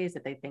body is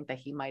that they think that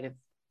he might have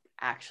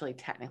actually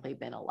technically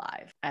been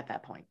alive at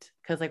that point.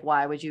 Because like,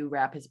 why would you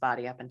wrap his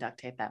body up and duct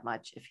tape that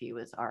much if he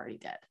was already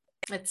dead?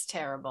 It's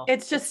terrible.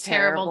 It's just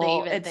terrible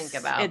to even think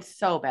about. It's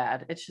so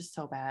bad. It's just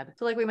so bad.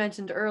 So like we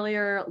mentioned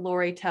earlier,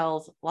 Lori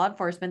tells law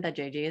enforcement that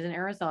JJ is in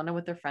Arizona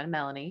with their friend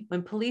Melanie.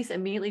 When police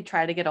immediately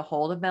try to get a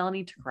hold of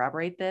Melanie to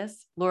corroborate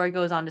this, Lori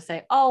goes on to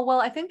say, oh, well,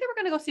 I think they were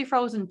going to go see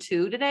Frozen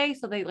 2 today.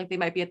 So they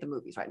might be at the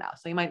movies right now.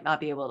 So you might not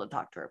be able to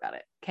talk to her about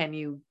it. Can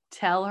you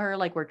tell her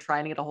like we're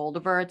trying to get a hold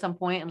of her at some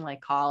point and like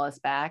call us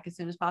back as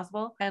soon as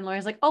possible? And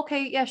Lori's like,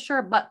 okay, yeah,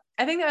 sure, but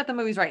I think they're at the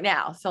movies right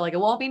now, so like it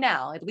won't be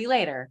now, it'll be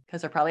later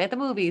because they're probably at the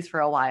movies for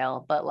a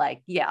while, but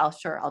like yeah,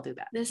 I'll do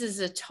that. This is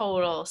a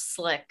total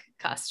slick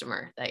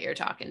customer that you're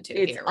talking to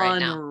it's here right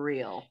now.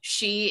 Unreal.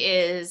 She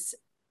is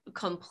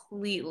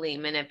completely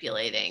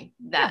manipulating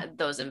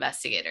those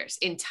investigators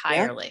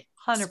entirely.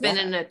 100%.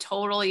 Spinning a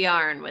total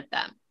yarn with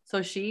them.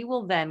 So she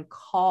will then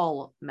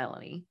call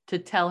Melanie to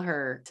tell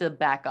her to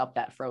back up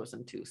that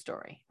Frozen 2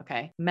 story.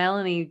 Okay.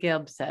 Melanie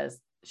Gibbs says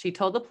she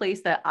told the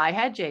police that I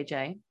had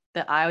JJ,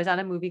 that I was on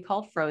a movie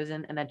called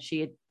Frozen, and that she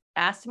had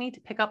asked me to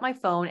pick up my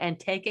phone and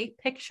take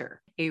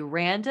a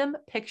random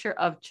picture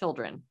of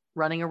children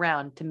running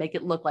around to make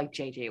it look like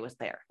JJ was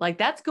there. Like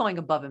that's going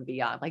above and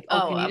beyond. Like,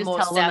 can you just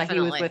tell them that he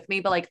was with me,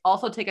 but like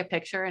also take a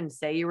picture and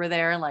say you were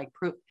there and like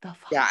prove the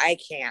fuck. Yeah, I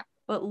can't.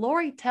 But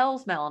Lori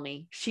tells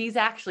Melanie she's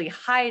actually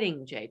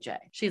hiding JJ.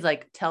 She's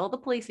like, tell the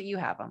police that you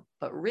have him.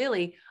 But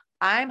really,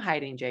 I'm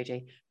hiding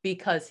JJ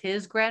because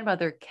his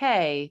grandmother,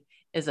 Kay,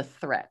 is a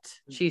threat.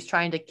 She's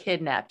trying to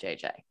kidnap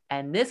JJ.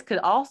 And this could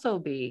also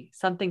be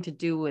something to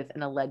do with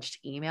an alleged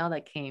email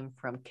that came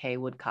from Kay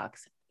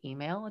Woodcock's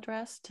email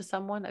address to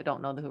someone, I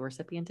don't know who the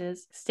recipient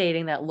is,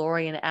 stating that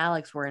Lori and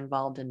Alex were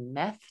involved in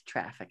meth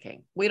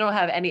trafficking. We don't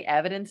have any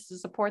evidence to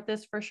support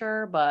this for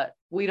sure, but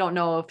we don't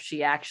know if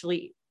she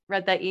actually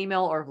read that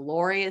email or if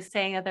Lori is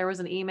saying that there was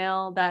an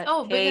email that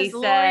because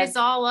Lori's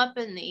all up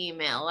in the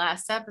email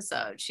last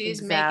episode. She's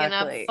making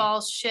up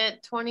false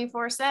shit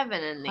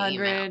 24/7 in the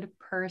email.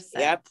 100%.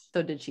 Yep.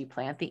 So did she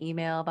plant the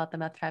email about the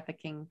meth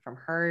trafficking from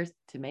her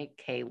to make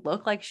Kay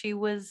look like she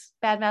was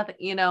bad mouth?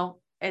 You know,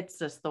 it's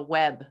just the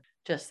web,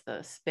 just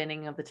the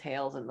spinning of the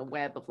tails and the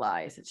web of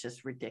lies. It's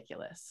just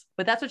ridiculous.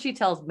 But that's what she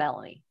tells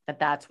Melanie,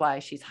 that's why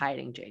she's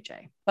hiding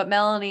JJ. But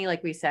Melanie,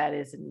 like we said,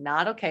 is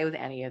not okay with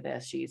any of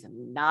this. She's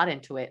not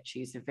into it.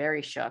 She's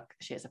very shook.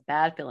 She has a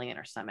bad feeling in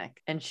her stomach.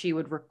 And she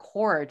would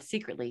record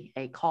secretly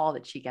a call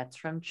that she gets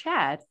from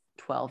Chad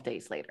 12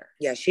 days later.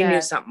 Yeah, she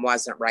knew something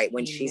wasn't right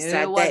when she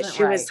said that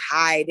she was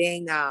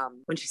hiding,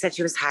 when she said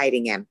she was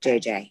hiding him,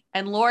 JJ.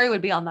 And Lori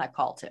would be on that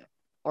call too.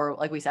 Or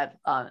like we said,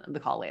 on the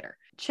call later.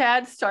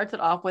 Chad starts it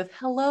off with,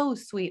 hello,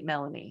 sweet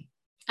Melanie.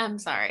 I'm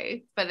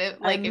sorry, but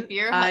if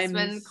your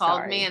husband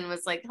called me and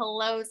was like,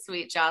 hello,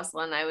 sweet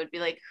Jocelyn, I would be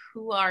like,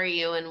 who are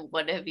you and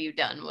what have you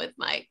done with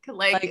Mike?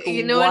 Like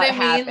you know what I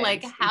happened? mean?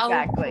 Like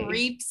how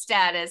creep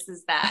status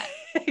is that?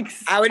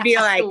 Exactly. I would be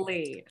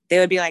like, they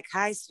would be like,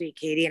 hi, sweet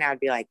Katie. And I would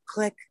be like,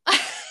 click.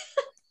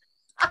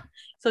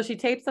 So she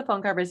tapes the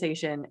phone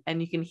conversation and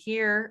you can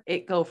hear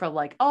it go from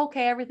like,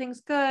 okay,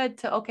 everything's good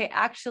to, okay,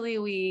 actually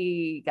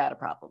we got a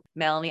problem.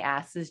 Melanie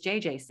asks, is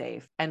JJ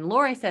safe? And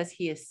Lori says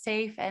he is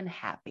safe and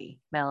happy.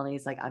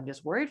 Melanie's like, I'm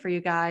just worried for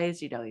you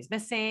guys. You know, he's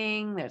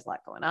missing. There's a lot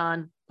going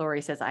on.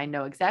 Lori says, I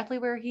know exactly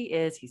where he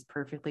is. He's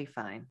perfectly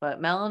fine.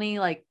 But Melanie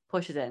like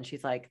pushes it and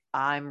she's like,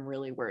 I'm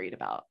really worried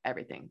about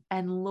everything.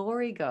 And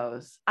Lori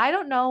goes, I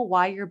don't know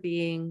why you're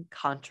being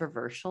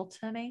controversial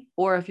to me,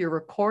 or if you're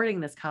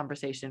recording this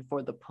conversation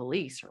for the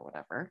police or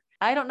whatever.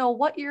 I don't know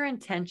what your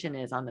intention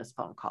is on this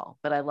phone call,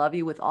 but I love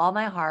you with all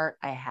my heart.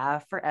 I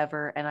have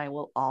forever, and I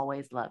will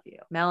always love you.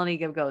 Melanie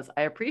goes,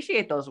 I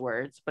appreciate those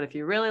words, but if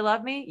you really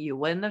love me, you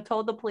wouldn't have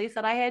told the police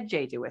that I had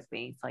JJ with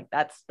me. It's like,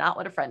 that's not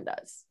what a friend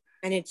does.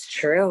 And it's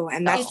true.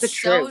 And that's the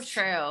truth.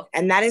 So true.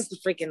 And that is the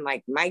freaking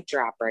like mic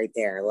drop right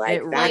there.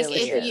 Like, that's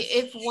really the truth.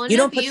 If one You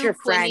don't of put you your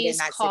friend in Quinnies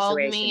that called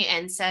situation. me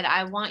and said,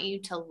 I want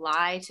you to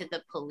lie to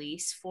the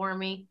police for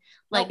me.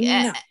 Like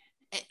No.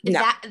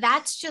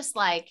 that's just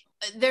like,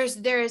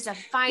 there is a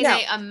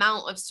finite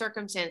amount of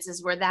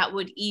circumstances where that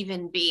would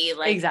even be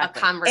like Exactly.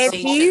 a conversation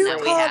If you that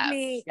we called have.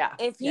 me,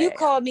 if you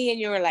called me and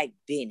you were like,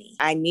 Benny,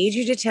 I need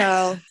you to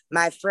tell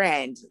my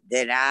friend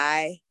that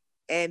I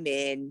am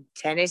in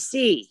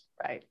Tennessee.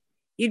 Right.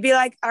 You'd be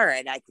like, all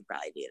right, I could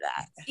probably do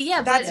that.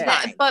 Yeah, That's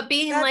fine. but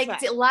being That's like, fine.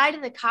 to lie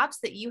to the cops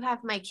that you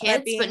have my kids,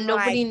 but being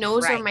nobody like,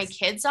 knows where right. my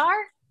kids are.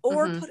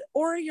 Or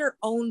or your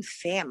own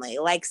family,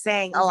 like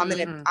saying, oh, I'm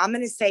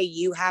gonna say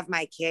you have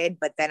my kid,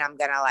 but then I'm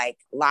gonna like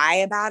lie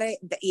about it.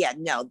 Yeah,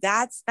 no,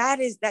 that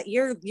is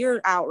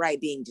you're outright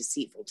being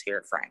deceitful to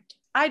your friend.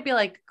 I'd be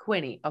like,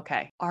 Quinny,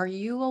 okay, are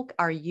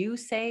you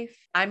safe?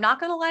 I'm not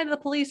gonna lie to the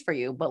police for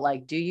you, but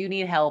like, do you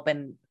need help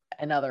in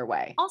another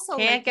way? Also,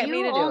 can't like, get you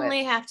me to do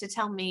only it. have to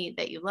tell me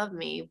that you love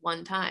me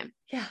one time.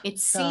 Yeah. It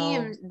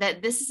seems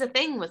that this is a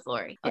thing with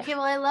Lori. Yeah. Okay,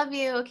 well, I love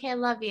you. Okay, I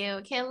love you.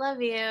 Okay, I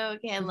love you.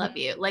 Okay, I love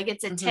you. Like,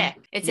 it's a tick.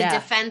 It's a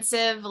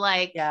defensive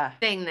like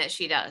thing that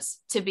she does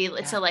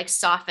to like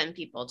soften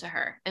people to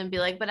her and be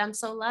like, but I'm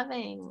so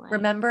loving. Like,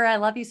 remember, I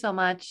love you so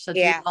much. So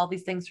do all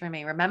these things for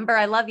me. Remember,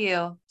 I love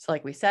you. So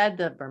like we said,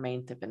 the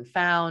remains have been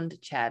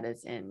found. Chad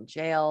is in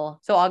jail.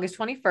 So August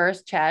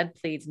 21st, Chad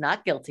pleads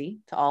not guilty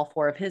to all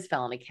 4 of his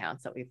felony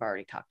counts that we've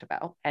already talked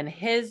about. And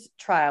his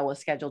trial was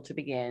scheduled to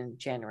begin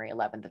January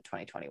 11th of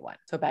 2021.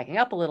 So backing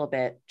up a little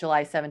bit,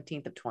 July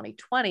 17th of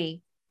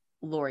 2020,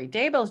 Lori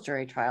Daybell's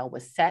jury trial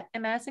was set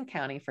in Madison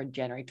County for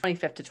January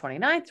 25th to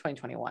 29th,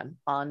 2021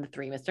 on the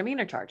 3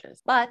 misdemeanor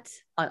charges. But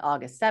on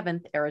August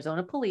 7th,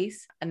 Arizona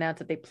police announced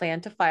that they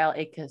plan to file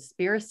a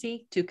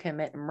conspiracy to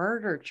commit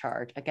murder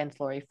charge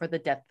against Lori for the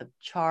death of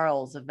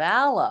Charles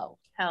Vallow.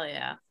 Hell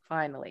yeah.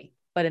 Finally.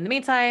 But in the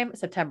meantime,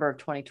 September of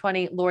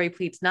 2020, Lori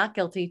pleads not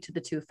guilty to the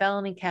 2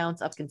 felony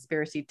counts of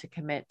conspiracy to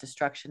commit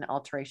destruction,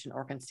 alteration,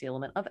 or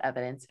concealment of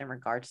evidence in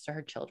regards to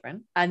her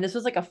children. And this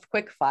was like a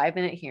quick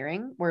 5-minute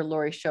hearing where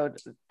Lori showed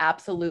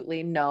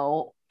absolutely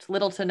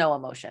little to no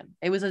emotion.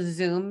 It was a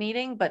Zoom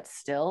meeting, but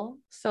still.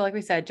 So like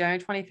we said, January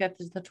 25th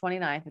to the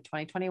 29th of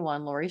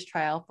 2021, Lori's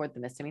trial for the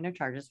misdemeanor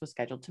charges was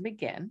scheduled to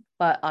begin.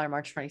 But on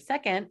March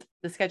 22nd,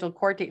 the scheduled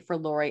court date for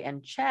Lori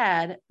and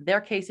Chad,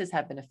 their cases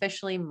have been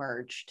officially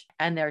merged,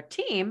 and their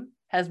team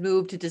has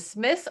moved to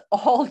dismiss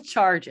all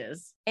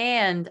charges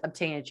and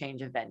obtain a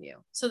change of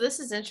venue. So this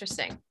is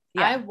interesting.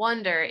 Yeah. I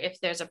wonder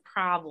if there's a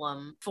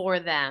problem for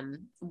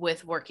them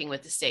with working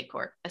with the state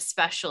court,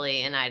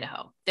 especially in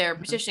Idaho. They're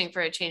petitioning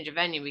for a change of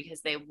venue because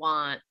they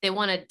want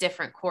a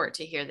different court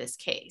to hear this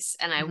case.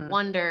 And I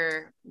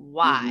wonder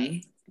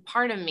why.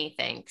 Part of me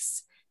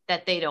thinks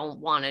that they don't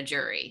want a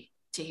jury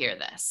to hear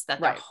this,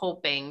 that they're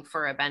hoping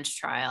for a bench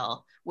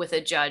trial with a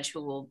judge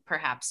who will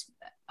perhaps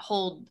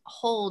hold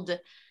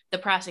the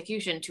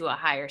prosecution to a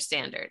higher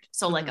standard.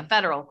 So like a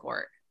federal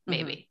court,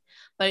 maybe.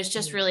 But it's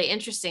just really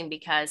interesting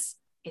because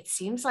it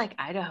seems like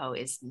Idaho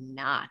is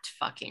not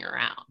fucking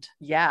around.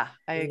 Yeah,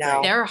 I agree.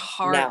 No. They're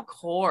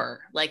hardcore.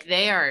 Like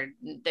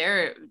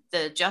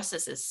the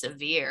justice is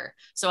severe.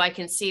 So I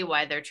can see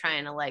why they're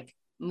trying to like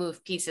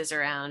move pieces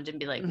around and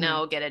be like,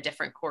 no, get a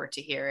different court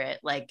to hear it.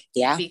 Like,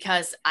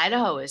 because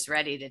Idaho is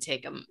ready to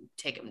take them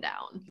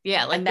down.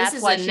 Yeah. Like, and that's this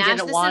is why this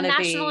is a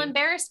national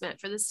embarrassment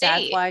for the state.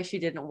 That's why she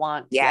didn't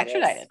want to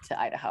extradite it to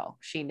Idaho.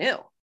 She knew.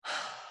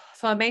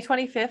 So on May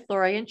 25th,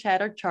 Lori and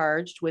Chad are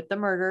charged with the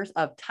murders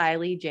of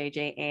Tylee,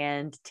 JJ,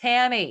 and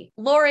Tammy.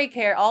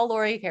 All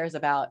Lori cares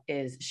about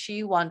is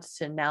she wants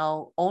to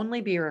now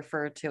only be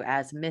referred to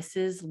as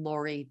Mrs.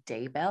 Lori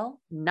Daybell,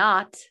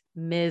 not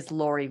Ms.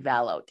 Lori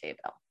Vallow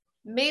Daybell.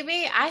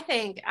 Maybe I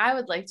think I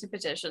would like to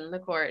petition the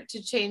court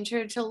to change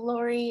her to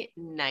Lori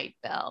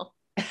Nightbell.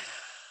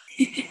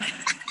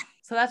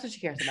 So that's what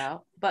she cares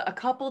about. But a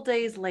couple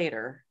days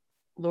later,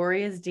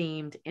 Lori is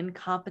deemed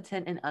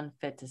incompetent and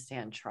unfit to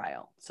stand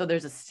trial. So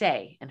there's a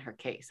stay in her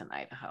case in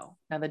Idaho.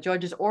 Now, the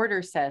judge's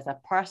order says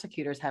that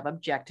prosecutors have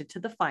objected to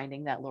the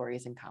finding that Lori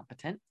is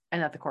incompetent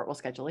and that the court will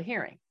schedule a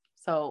hearing.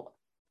 So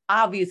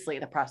obviously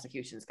the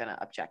prosecution is going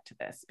to object to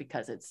this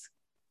because it's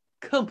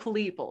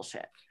complete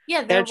bullshit.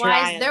 Yeah, they're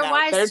wise. They're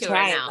wise to it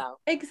now.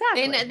 Though.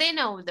 Exactly. They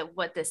know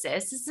what this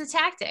is. It's a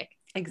tactic.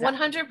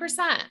 Exactly.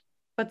 100%.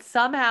 But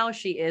somehow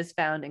she is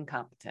found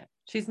incompetent.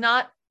 She's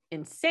not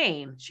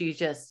insane. She's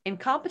just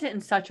incompetent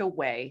in such a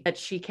way that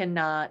she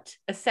cannot,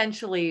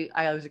 essentially,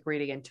 I was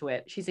reading into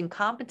it, she's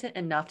incompetent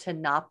enough to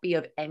not be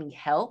of any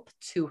help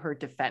to her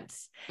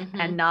defense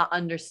and not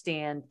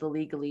understand the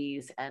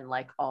legalese and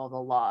like all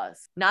the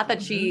laws. Not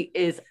that she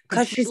is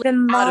because she's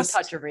been out of lost,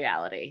 touch of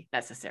reality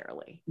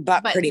necessarily,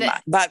 but pretty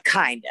much, but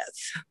kind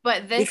of.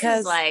 But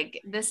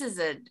this is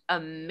an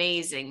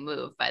amazing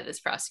move by this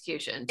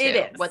prosecution too. It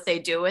is what they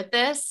do with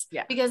this,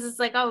 because it's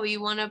like, oh,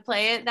 you want to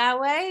play it that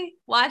way?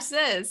 Watch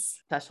this.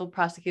 Special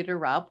prosecutor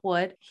Rob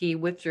Wood, he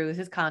withdrew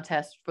his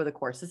contest for the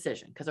court's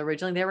decision because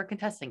originally they were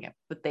contesting it,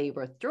 but they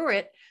withdrew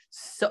it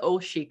so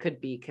she could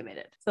be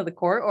committed. So the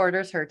court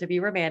orders her to be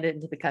remanded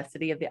into the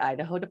custody of the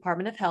Idaho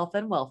Department of Health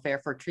and Welfare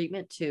for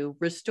treatment to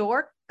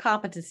restore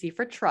competency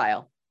for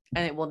trial,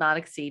 and it will not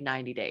exceed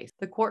 90 days.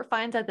 The court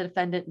finds that the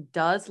defendant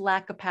does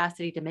lack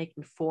capacity to make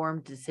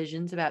informed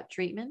decisions about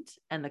treatment,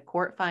 and the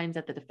court finds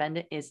that the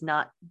defendant is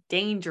not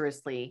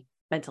dangerously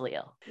mentally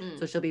ill.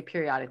 So she'll be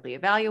periodically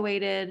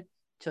evaluated.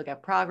 She'll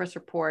get progress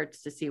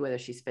reports to see whether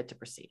she's fit to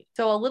proceed.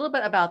 So a little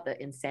bit about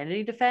the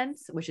insanity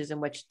defense, which is in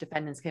which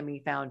defendants can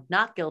be found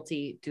not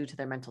guilty due to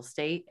their mental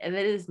state, and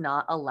it is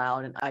not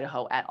allowed in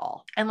Idaho at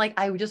all. And like,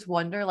 I would just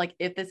wonder, like,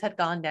 if this had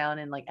gone down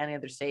in like any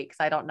other state,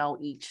 because I don't know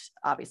each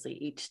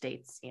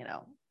state's,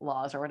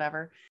 laws or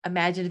whatever.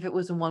 Imagine if it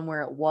was one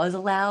where it was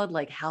allowed,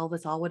 like how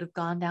this all would have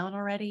gone down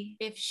already.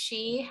 If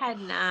she had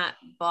not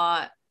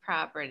bought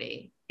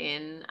property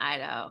in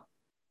Idaho,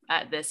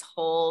 this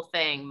whole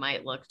thing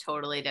might look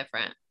totally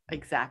different.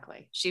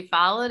 Exactly. She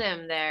followed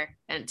him there,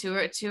 and to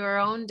her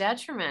own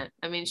detriment.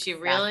 I mean, she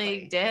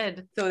really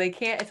did. So they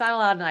can't, it's not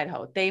allowed in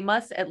Idaho. They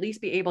must at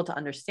least be able to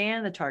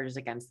understand the charges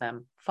against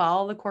them,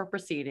 follow the court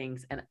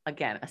proceedings, and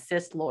again,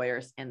 assist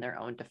lawyers in their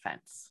own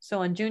defense.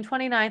 So on June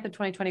 29th of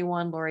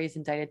 2021, Lori is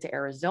indicted to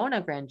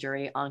Arizona grand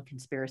jury on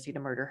conspiracy to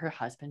murder her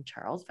husband,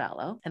 Charles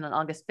Vallow. And on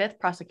August 5th,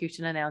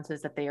 prosecution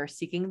announces that they are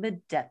seeking the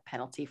death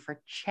penalty for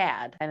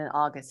Chad. And on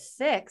August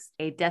 6th,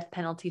 a death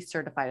penalty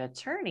certified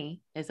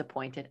attorney is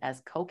appointed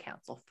as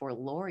co-counsel for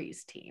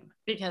Lori's team.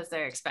 Because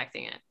they're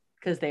expecting it.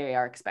 Because they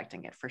are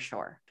expecting it for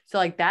sure. So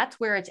like, that's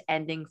where it's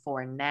ending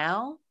for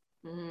now.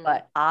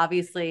 But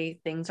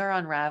obviously things are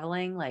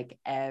unraveling like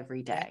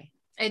every day.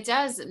 It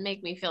does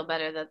make me feel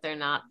better that they're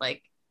not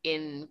like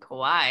in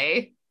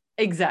Kauai.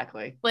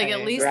 Exactly. Like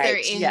at least they're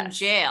in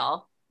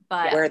jail,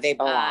 but where they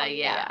belong.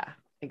 Yeah,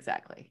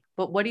 exactly.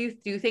 But what do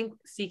you think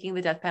seeking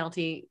the death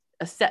penalty,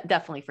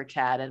 definitely for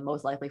Chad and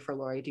most likely for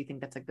Lori, do you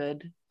think that's a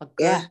good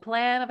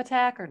plan of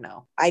attack or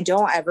no? I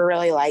don't ever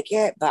really like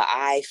it, but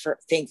I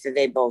think that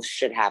they both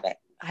should have it.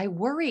 I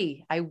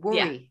worry.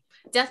 Yeah.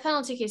 Death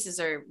penalty cases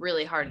are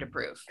really hard to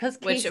prove, because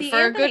for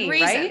a good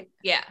reason, right?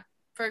 Yeah,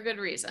 for a good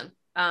reason.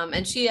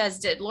 And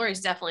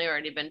Lori's definitely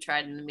already been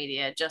tried in the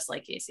media, just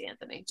like Casey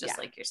Anthony,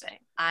 like you're saying.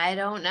 I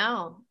don't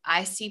know.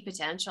 I see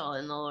potential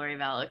in the Lori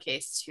Vallow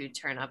case to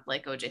turn up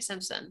like OJ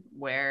Simpson,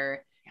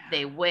 where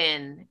they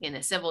win in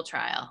a civil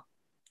trial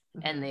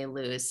and they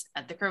lose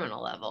at the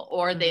criminal level,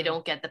 or they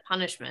don't get the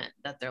punishment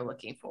that they're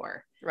looking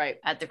for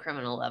at the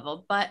criminal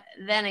level. But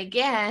then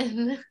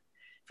again,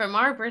 from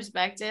our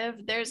perspective,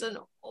 there's an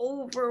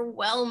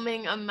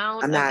overwhelming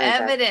amount of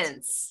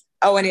evidence.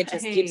 Oh, and it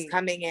just keeps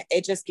coming in.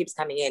 It just keeps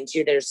coming in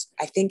too.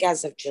 I think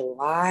as of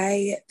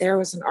July, there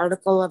was an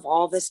article of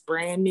all this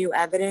brand new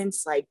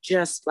evidence, like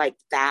just like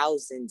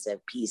thousands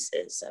of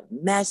pieces of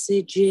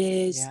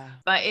messages. Yeah.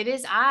 But it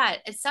is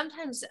odd. It's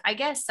sometimes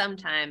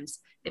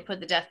they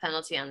put the death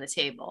penalty on the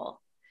table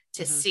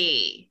to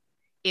see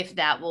if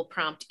that will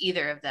prompt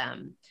either of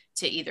them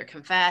to either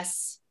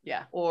confess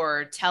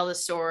or tell the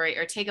story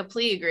or take a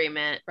plea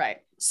agreement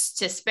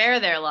to spare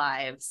their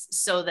lives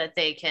so that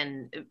they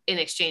can, in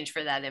exchange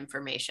for that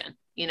information,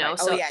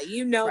 So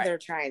they're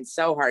trying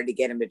so hard to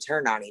get them to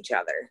turn on each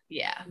other.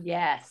 Yeah.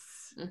 Yes.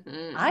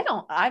 Mm-hmm.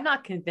 I'm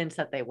not convinced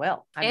that they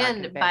will.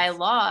 And by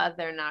law,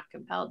 they're not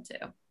compelled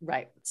to.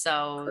 Right.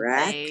 So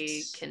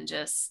they can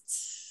just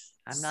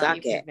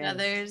suck it.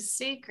 Others'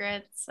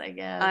 secrets, I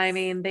guess. I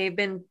mean, they've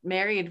been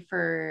married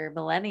for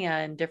millennia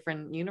in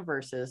different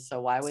universes,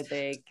 so why would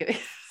they?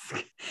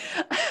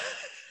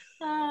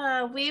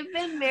 We've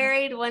been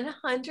married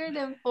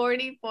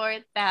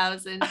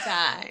 144,000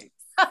 times.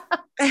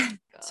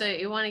 So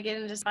you want to get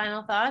into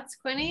final thoughts,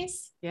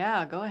 Quinnies?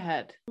 Yeah, go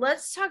ahead.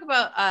 Let's talk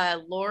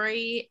about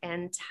Lori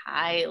and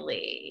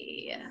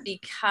Tylee,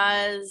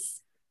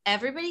 because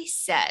everybody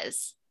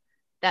says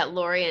that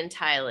Lori and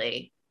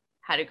Tylee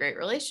had a great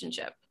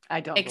relationship. I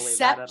don't believe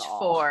that at all. Except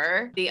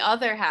for the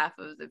other half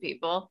of the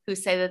people who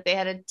say that they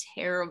had a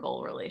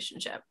terrible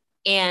relationship.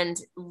 And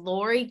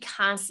Lori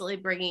constantly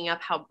bringing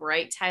up how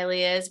bright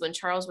Tylee is. When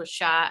Charles was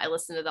shot, I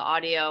listened to the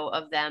audio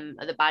of them,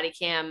 the body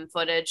cam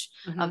footage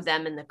of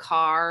them in the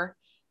car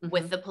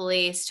with the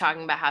police,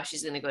 talking about how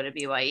she's going to go to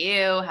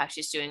BYU, how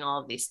she's doing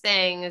all of these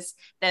things.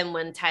 Then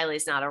when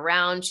Tylee's not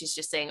around, she's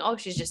just saying, oh,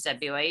 she's just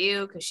at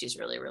BYU because she's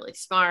really, really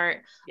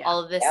smart,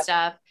 all of this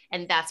stuff.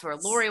 And that's where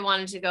Lori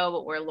wanted to go,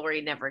 but where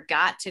Lori never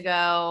got to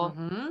go.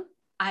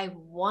 I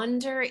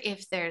wonder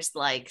if there's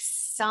like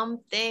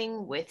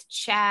something with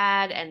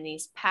Chad and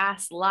these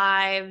past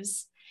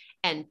lives,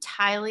 and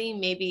Tylee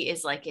maybe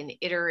is like an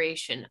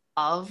iteration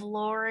of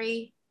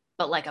Lori,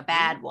 but like a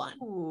bad one.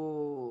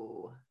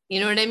 Ooh. You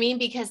know what I mean?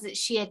 Because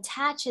she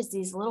attaches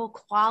these little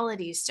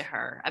qualities to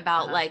her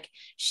about like,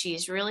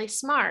 she's really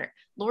smart.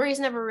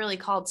 Lori's never really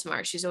called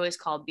smart. She's always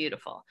called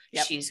beautiful.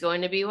 Yep. She's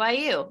going to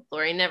BYU.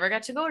 Lori never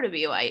got to go to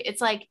BYU. It's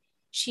like,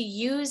 she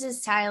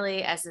uses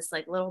Tylee as this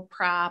like little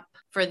prop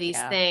for these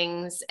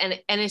things.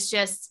 And it's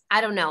just,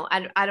 I don't know.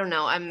 I don't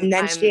know. And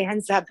then she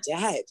ends up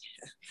dead.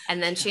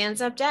 And then she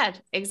ends up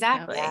dead.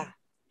 Exactly.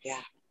 Yeah.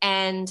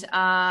 And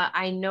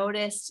I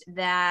noticed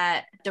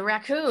that the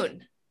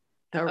raccoon.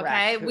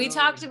 We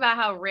talked about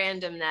how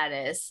random that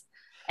is.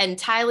 And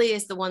Tylee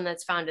is the one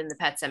that's found in the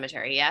pet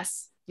cemetery.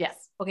 Yes.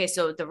 Okay.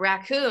 So the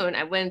raccoon,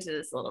 I went into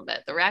this a little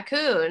bit. The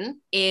raccoon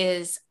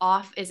is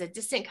a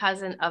distant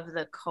cousin of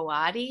the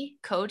Coati.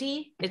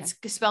 Cody. Okay.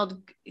 It's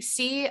spelled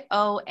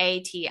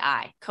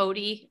Coati.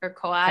 Cody or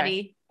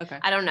Coati. Okay.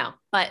 I don't know,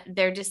 but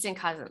they're distant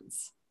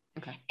cousins.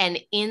 Okay. And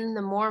in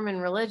the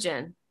Mormon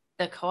religion,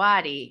 the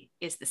Coati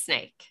is the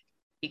snake.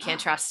 You can't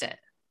trust it.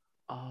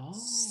 Oh,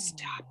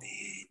 stop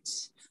it.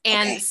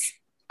 And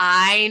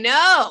I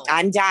know.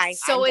 I'm dying.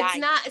 So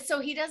not, so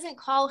he doesn't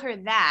call her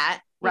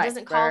that. He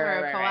doesn't call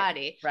her a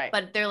Coati,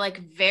 but they're like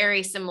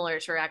very similar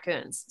to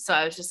raccoons. So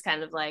I was just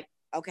kind of like,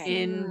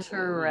 okay.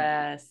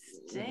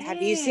 Interesting.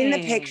 Have you seen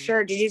the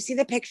picture? Did you see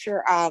the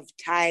picture of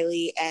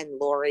Tylee and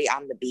Lori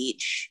on the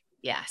beach?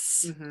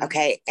 Yes. Mm-hmm.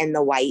 Okay. In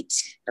the white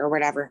or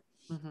whatever.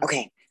 Mm-hmm.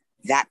 Okay.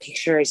 That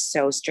picture is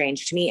so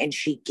strange to me. And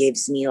she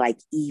gives me like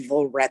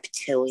evil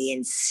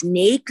reptilian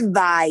snake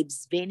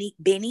vibes, Benny.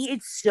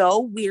 It's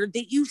so weird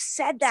that you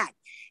said that.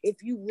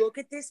 If you look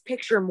at this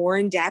picture more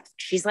in depth,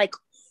 she's like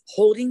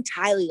holding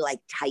Tylee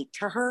like tight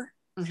to her.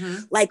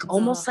 Mm-hmm. Like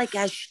almost like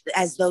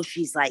as though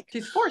she's like,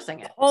 she's forcing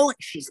it.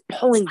 She's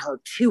pulling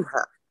her to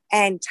her.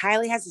 And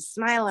Tylee has a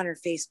smile on her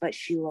face, but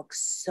she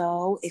looks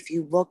so, if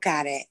you look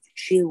at it,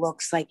 she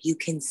looks like you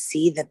can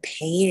see the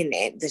pain in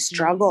it, the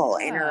struggle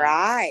in her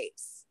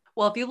eyes.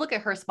 Well, if you look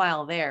at her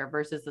smile there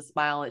versus the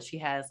smile that she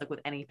has like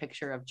with any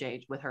picture of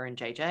with her and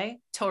JJ,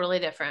 totally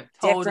different.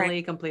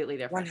 Completely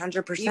different.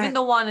 100%. Even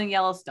the one in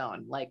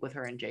Yellowstone, like with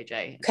her and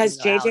JJ. Because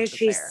JJ,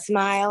 she's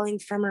smiling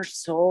from her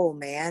soul,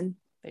 man.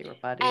 They were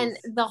buddies.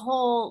 And the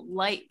whole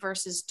light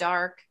versus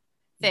dark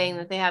thing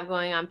that they have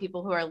going on,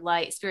 people who are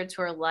light, spirits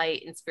who are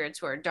light and spirits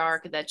who are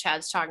dark, that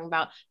Chad's talking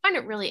about. I find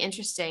it really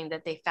interesting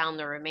that they found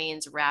the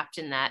remains wrapped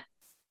in that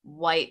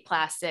white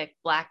plastic,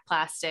 black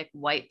plastic,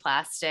 white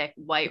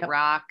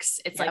rocks.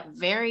 It's like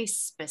very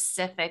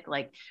specific,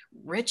 like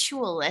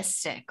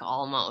ritualistic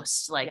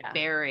almost, like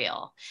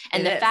burial.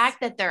 And the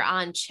fact that they're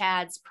on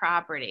Chad's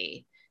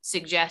property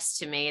suggests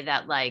to me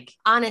that, like,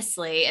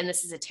 honestly, and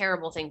this is a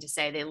terrible thing to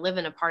say, they live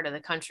in a part of the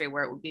country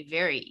where it would be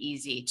very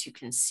easy to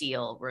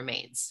conceal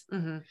remains,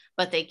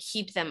 but they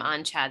keep them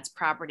on Chad's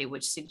property,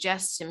 which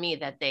suggests to me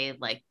that they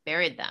like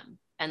buried them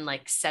and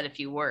like said a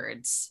few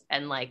words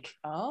and like,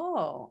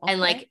 and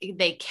like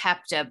they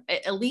kept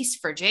at least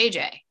for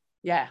JJ.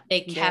 Yeah.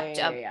 They kept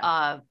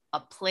a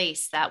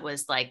place that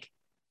was like,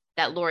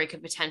 that Lori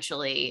could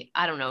potentially,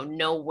 I don't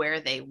know where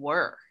they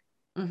were.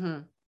 Mm-hmm.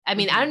 I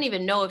mean, I don't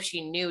even know if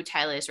she knew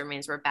Tylee's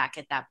remains were back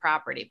at that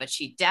property, but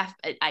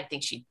I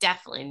think she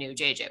definitely knew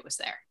JJ was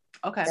there.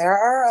 Okay. There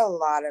are a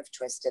lot of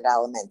twisted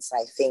elements,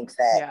 I think,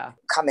 that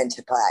come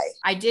into play.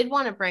 I did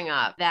want to bring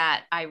up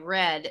that I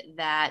read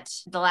that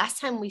the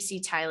last time we see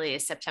Tylee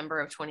is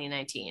September of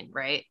 2019,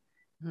 right?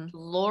 Mm-hmm.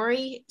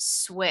 Lori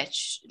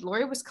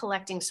was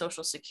collecting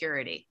Social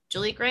Security.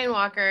 Julie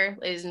Grainwalker,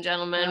 ladies and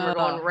gentlemen, we're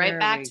going right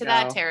back to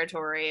that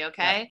territory,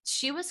 okay? Yep.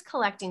 She was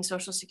collecting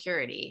Social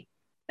Security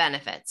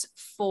benefits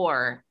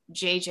for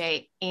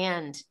JJ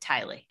and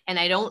Tylee. And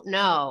I don't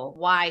know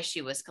why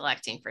she was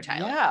collecting for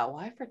Tylee. Yeah,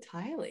 why for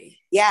Tylee?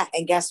 Yeah,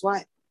 and guess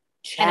what?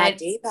 Chad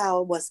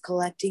Daybell was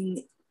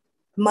collecting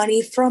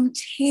money from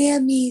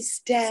Tammy's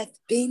death,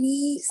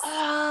 Benny's.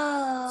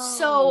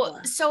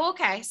 Oh. So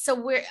okay. So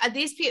we're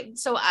these people.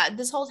 So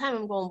this whole time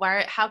I'm going,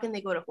 how can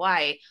they go to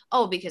Hawaii?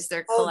 Oh, because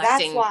they're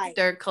collecting. That's why.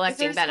 They're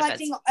collecting benefits.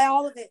 Collecting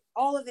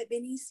all of it,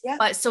 Benny's. Yeah.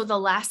 But so the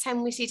last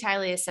time we see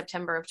Tylee is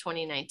September of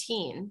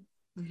 2019.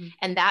 Mm-hmm.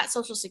 And that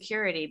Social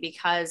Security,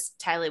 because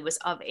Tylee was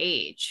of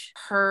age,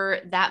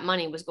 that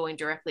money was going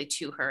directly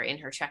to her in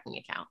her checking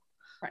account.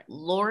 Right.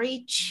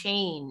 Lori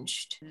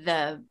changed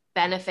the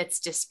benefits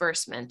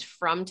disbursement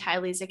from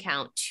Tylee's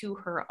account to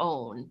her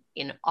own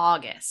in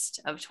August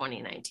of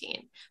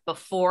 2019,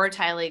 before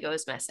Tylee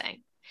goes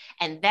missing.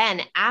 And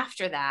then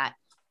after that,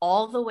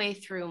 all the way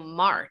through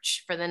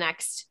March, for the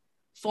next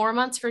 4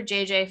 months for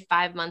JJ,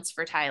 5 months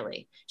for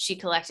Tylee, she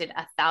collected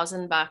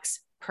 $1,000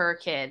 per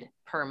kid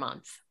per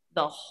month.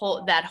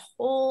 That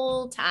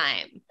whole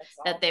time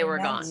that they were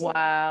gone.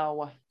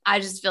 Wow. I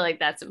just feel like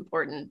that's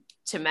important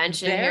to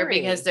mention here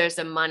because there's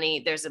a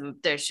money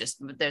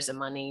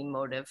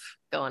motive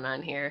going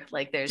on here.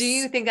 Like Do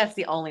you think that's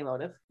the only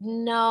motive?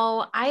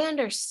 No, I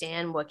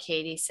understand what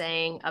Katie's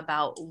saying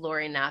about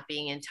Lori not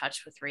being in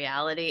touch with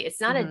reality. It's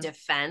not a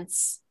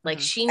defense. Like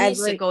she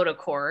needs to go to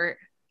court.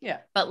 Yeah.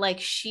 But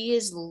like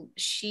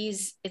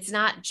it's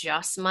not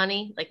just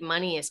money. Like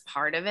money is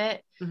part of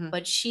it,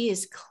 but she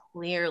is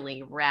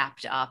clearly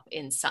wrapped up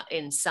in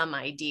some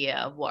idea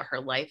of what her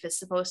life is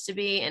supposed to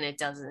be, and it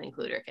doesn't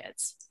include her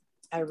kids.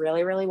 I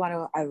really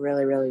want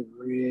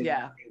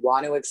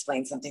to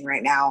explain something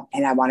right now.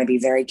 And I want to be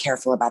very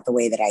careful about the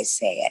way that I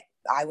say it.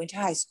 I went to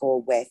high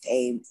school with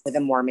a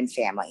Mormon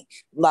family.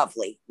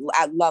 Lovely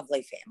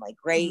family.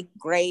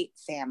 Great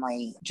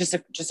family. Just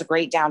a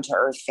great down to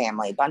earth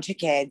family. Bunch of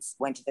kids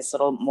went to this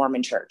little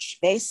Mormon church.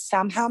 They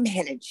somehow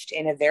managed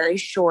in a very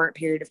short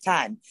period of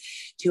time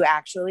to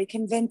actually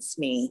convince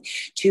me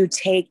to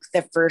take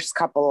the first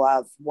couple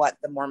of what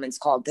the Mormons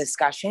call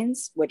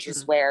discussions, which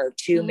is where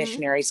two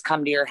missionaries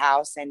come to your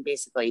house and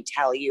basically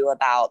tell you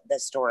about the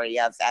story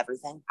of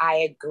everything. I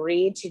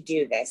agreed to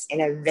do this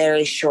in a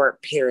very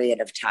short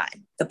period of time.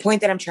 The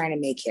point that I'm trying to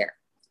make here,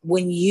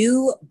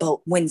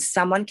 when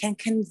someone can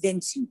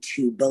convince you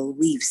to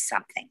believe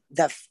something,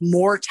 the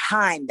more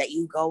time that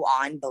you go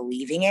on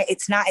believing it,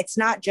 it's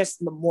not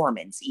just the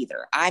Mormons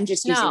either. I'm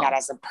just using that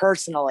as a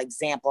personal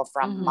example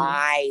from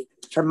my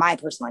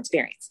personal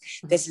experience.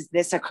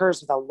 This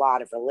occurs with a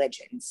lot of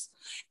religions,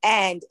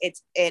 and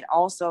it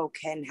also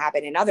can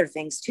happen in other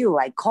things too,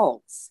 like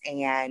cults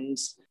and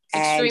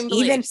extreme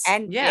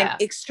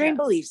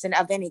beliefs and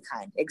of any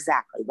kind.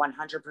 Exactly.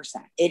 100%.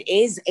 It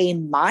is a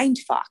mind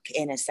fuck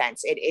in a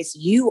sense. It is,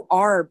 you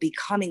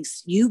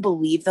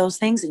believe those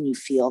things and you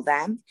feel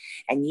them,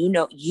 and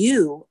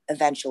you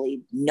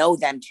eventually know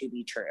them to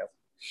be true.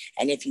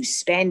 And if you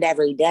spend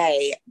every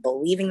day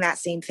believing that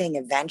same thing,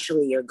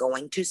 eventually you're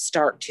going to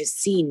start to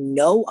see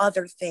no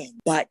other thing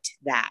but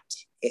that.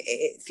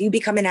 If you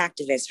become an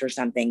activist or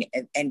something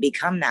and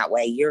become that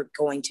way, you're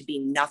going to be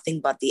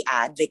nothing but the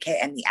advocate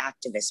and the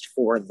activist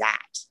for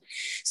that.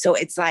 So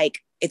it's like,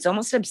 it's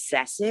almost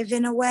obsessive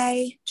in a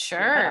way. Sure.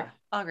 Yeah,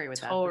 I'll agree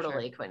with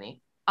totally, that.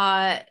 Quinny.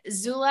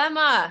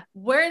 Zulema.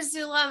 Where's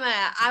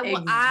Zulema?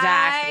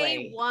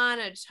 I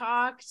want to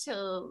talk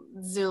to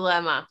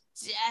Zulema.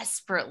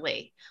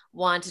 Desperately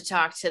want to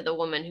talk to the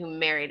woman who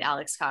married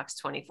Alex Cox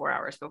 24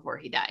 hours before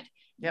he died.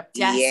 Yep.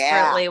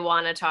 Desperately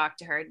want to talk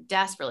to her.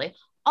 Desperately.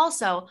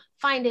 Also,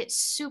 find it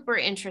super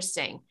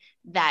interesting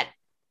that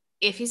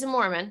if he's a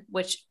Mormon,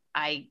 which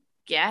I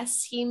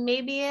guess he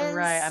maybe is,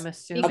 right? I'm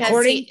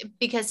assuming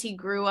because he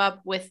grew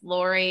up with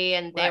Lori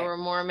and they were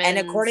Mormons. And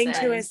according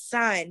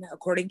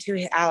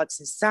to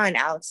Alex's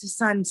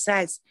son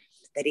says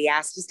that he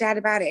asked his dad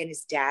about it, and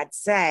his dad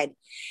said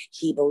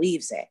he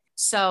believes it.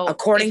 So,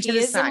 according to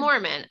the son, a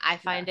Mormon, I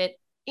find it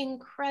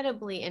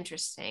incredibly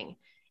interesting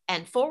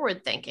and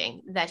forward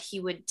thinking that he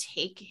would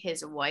take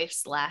his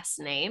wife's last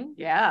name.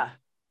 Yeah.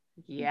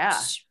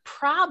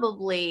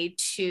 Probably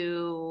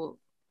to,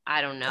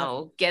 I don't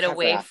know, get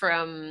away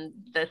from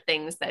the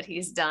things that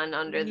he's done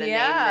under the name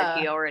that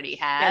he already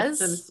has.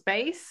 Get some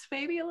space,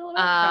 maybe a little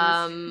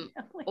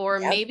bit. Or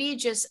maybe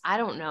just, I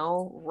don't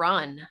know,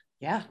 run.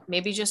 Yeah.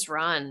 Maybe just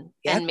run.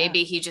 Yeah. And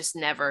maybe he just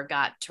never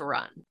got to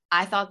run.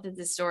 I thought that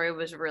the story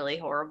was really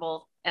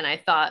horrible. And I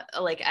thought,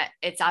 like,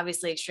 it's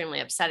obviously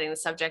extremely upsetting. The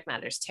subject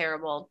matter is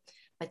terrible.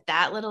 But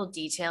that little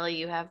detail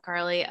you have,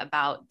 Carly,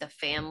 about the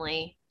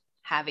family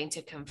having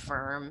to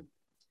confirm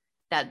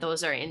that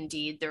those are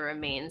indeed the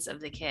remains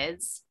of the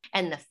kids,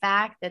 and the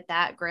fact that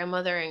that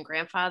grandmother and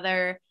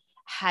grandfather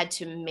had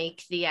to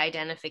make the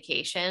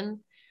identification,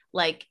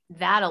 like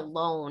that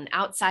alone,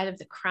 outside of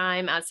the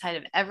crime, outside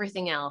of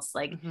everything else,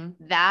 like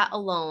that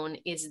alone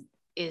is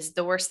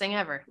the worst thing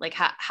ever. Like,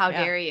 how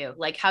dare you?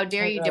 Like, how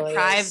dare you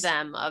deprive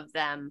them of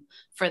them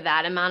for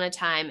that amount of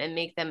time and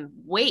make them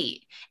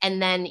wait?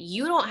 And then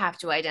you don't have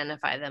to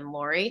identify them,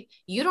 Lori.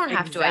 You don't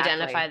have to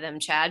identify them,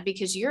 Chad,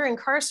 because you're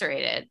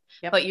incarcerated.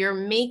 Yep. But you're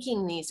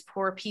making these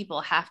poor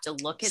people have to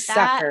look at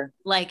that.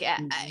 Like,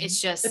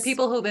 it's just the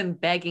people who've been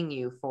begging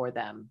you for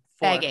them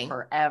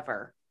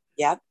forever.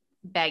 Yep.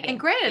 Begging. And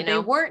granted, they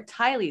weren't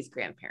Tylee's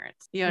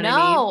grandparents. You know what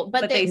I mean?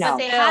 But they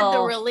had the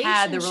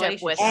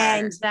relationship with her.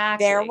 And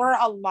there were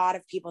a lot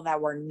of people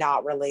that were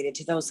not related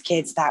to those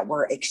kids that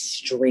were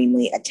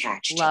extremely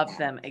attached to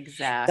them.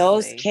 Exactly.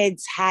 Those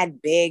kids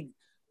had big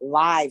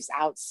lives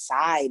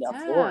outside of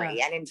Lori.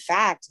 And in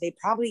fact, they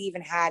probably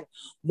even had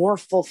more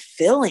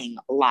fulfilling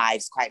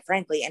lives, quite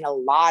frankly, in a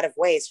lot of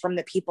ways from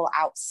the people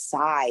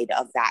outside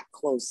of that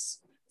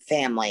close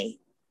family.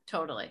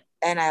 Totally.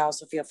 And I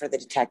also feel for the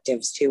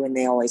detectives too, and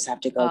they always have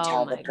to go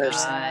tell the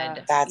person.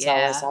 God. That's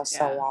always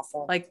also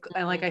awful. Like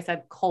I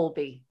said,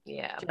 Colby.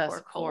 Yeah,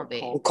 poor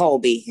Colby.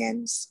 Colby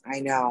hymns. I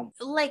know.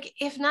 Like,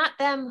 if not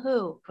them,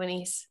 who,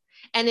 Quinnies?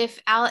 And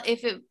if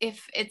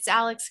it's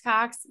Alex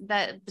Cox,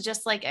 that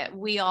just like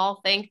we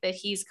all think that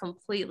he's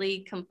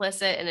completely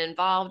complicit and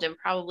involved and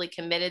probably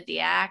committed the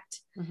act,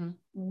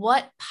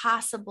 what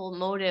possible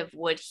motive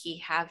would he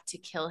have to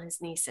kill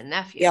his niece and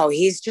nephew? Yo,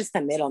 he's just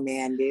the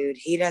middleman, dude.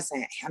 He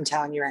doesn't, I'm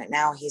telling you right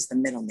now, he's the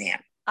middleman.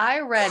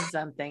 I read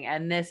something,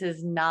 and this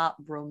is not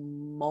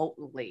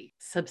remotely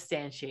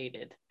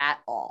substantiated at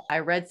all. I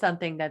read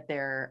something that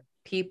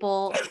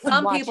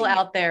some people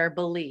out there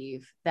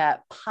believe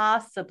that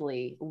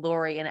possibly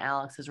Lori and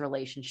Alex's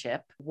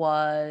relationship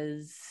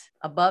was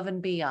above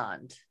and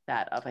beyond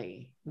that of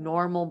a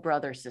normal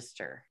brother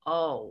sister.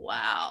 Oh,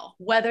 wow.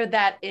 Whether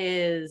that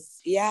is,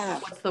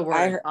 what's the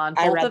word, on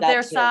both of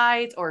their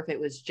sides, or if it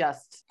was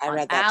just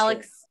on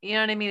Alex, you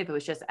know what I mean? If it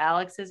was just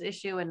Alex's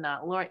issue and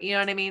not Lori, you know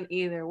what I mean?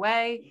 Either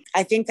way.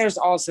 I think there's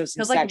also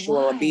some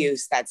sexual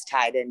abuse that's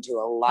tied into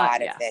a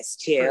lot of this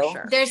too.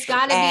 Sure. There's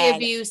got to be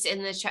abuse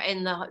in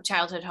the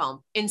childhood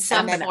home in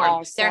some form.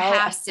 Also, there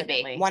has to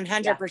be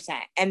 100%.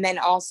 And then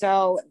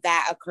also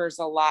that occurs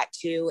a lot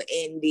too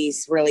in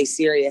these really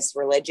serious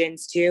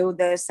religions too.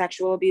 The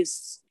sexual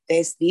abuse.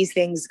 These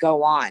things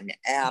go on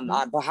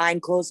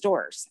behind closed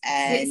doors,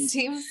 and it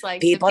seems like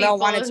people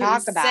don't want to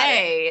talk about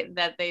it.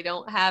 That they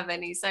don't have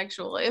any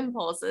sexual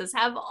impulses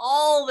have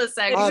all the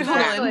sexual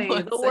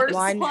impulses. The worst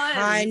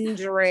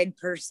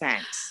 100%.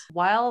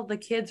 While the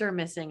kids are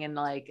missing and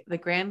like the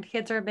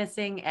grandkids are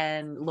missing,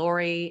 and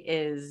Lori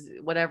is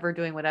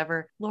doing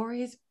whatever,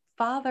 Lori's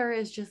father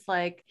is just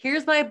like,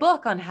 here's my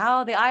book on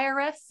how the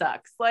IRS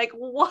sucks. Like,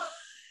 what?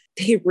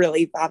 They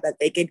really thought that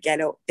they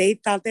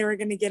thought they were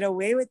going to get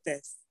away with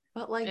this.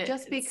 But like,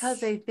 just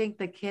because they think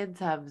the kids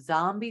have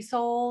zombie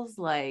souls,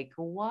 like,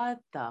 what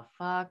the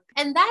fuck?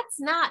 And that's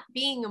not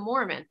being a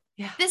Mormon.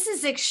 Yeah. This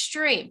is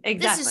extreme.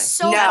 Exactly. This is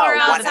so far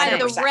outside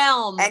 100%. the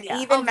realm. And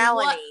even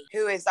Melanie,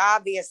 who is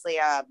obviously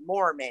a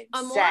Mormon,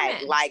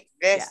 said like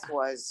this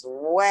was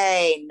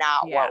way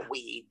not what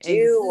we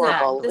do or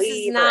believe. This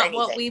is not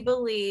what we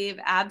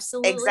believe.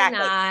 Absolutely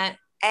not.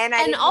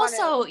 And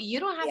also, you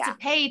don't have to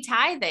pay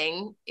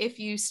tithing if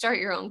you start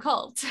your own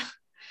cult.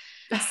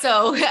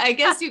 So I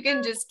guess you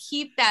can just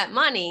keep that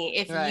money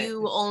if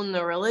you own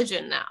the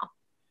religion now.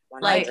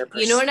 100%. Like,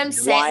 you know what I'm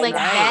saying? 100.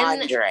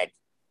 Like then,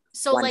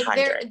 so 100.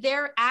 like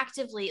they're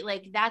actively,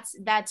 like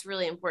that's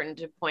really important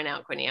to point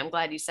out, Quinny. I'm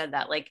glad you said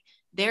that. Like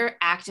they're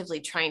actively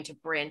trying to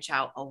branch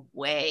out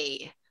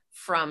away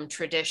from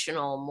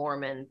traditional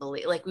Mormon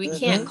belief. Like we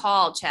can't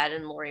call Chad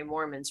and Lori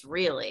Mormons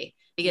really,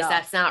 because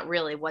that's not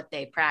really what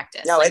they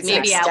practice. No, like it's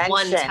maybe at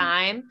one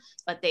time,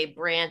 but they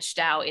branched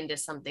out into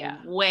something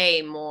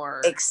way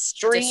more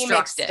extreme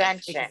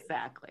extension.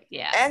 Exactly.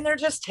 Yeah. And they're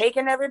just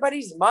taking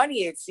everybody's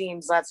money. It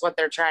seems that's what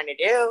they're trying to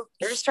do.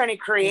 They're just trying to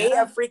create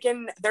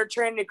they're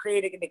trying to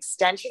create an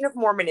extension of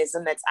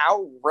Mormonism that's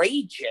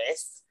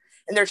outrageous.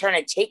 And they're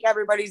trying to take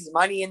everybody's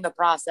money in the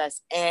process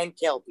and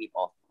kill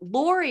people.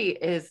 Lori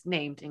is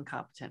named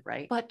incompetent,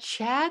 right? But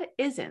Chad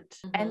isn't.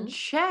 And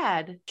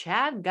Chad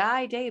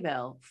Guy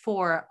Daybell,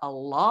 for a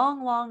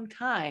long, long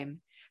time,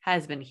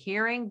 has been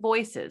hearing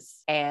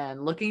voices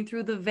and looking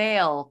through the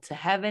veil to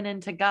heaven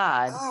and to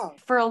God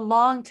for a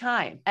long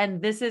time.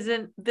 And this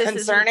isn't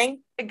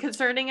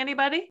concerning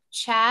anybody?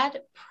 Chad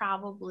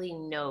probably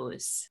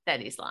knows that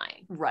he's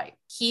lying. Right.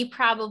 He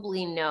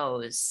probably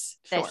knows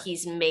that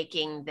he's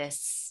making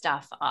this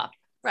stuff up.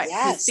 Right.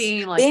 Yes. He's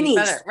seeing like he's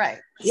better. Right.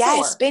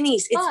 Yes,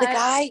 Benny's.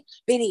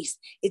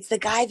 It's the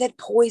guy that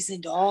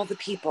poisoned all the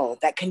people,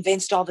 that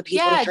convinced all the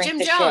people to drink Jim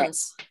the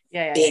Jones. shit.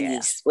 Yeah.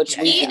 Benny's, which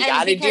we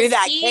got to do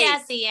that he case.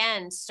 At the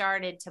end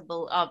started to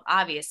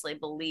obviously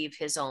believe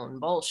his own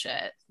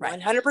bullshit.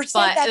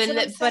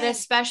 100%. But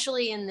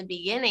especially in the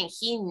beginning,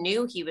 he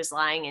knew he was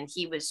lying, and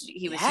he was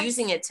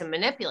using it to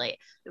manipulate.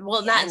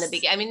 Well, not in the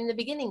beginning. I mean, in the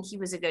beginning, he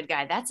was a good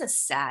guy. That's a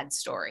sad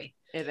story.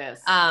 It is.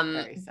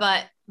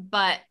 But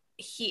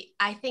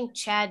I think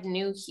Chad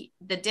knew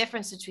the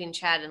difference between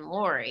Chad and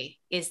Lori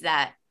is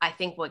that I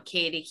think what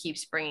Katie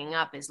keeps bringing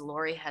up is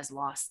Lori has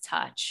lost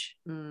touch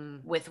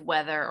with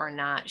whether or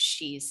not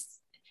she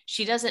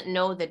doesn't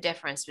know the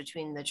difference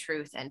between the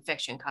truth and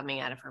fiction coming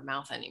out of her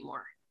mouth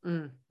anymore.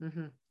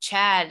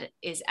 Chad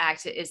is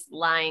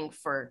lying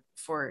for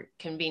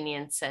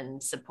convenience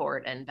and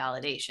support and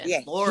validation. Yeah,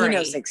 Lori, he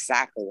knows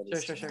exactly what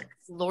he's doing.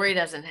 Lori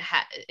doesn't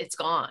it's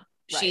gone.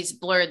 Right. She's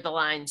blurred the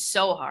line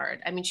so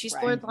hard. I mean, she's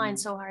blurred the line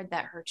so hard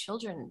that her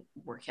children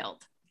were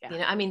killed. Yeah. You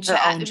know, I mean,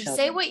 Chad,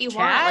 say what you want.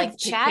 Like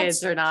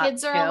Chad's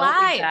kids are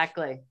alive.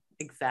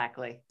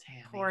 Exactly.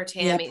 Tammy. Poor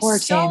Tammy. Yeah, poor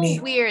Tammy.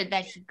 So weird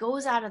that he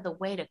goes out of the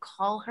way to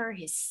call her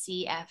his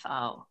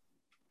CFO.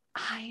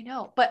 I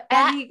know,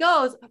 and he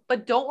goes,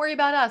 but don't worry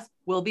about us.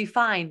 We'll be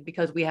fine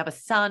because we have a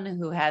son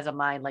who has a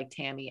mind like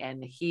Tammy,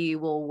 and he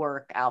will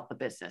work out the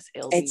business.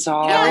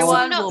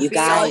 Everyone will be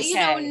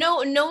okay.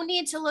 No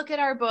need to look at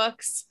our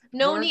books.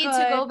 We're need good.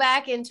 To go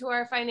back into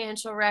our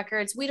financial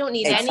records. We don't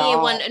need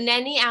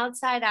any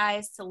outside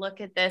eyes to look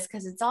at this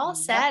because it's all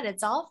set.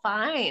 It's all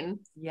fine.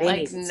 Yeah,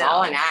 it's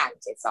all an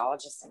act. It's all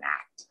just an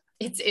act.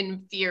 It's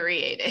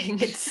infuriating.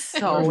 It's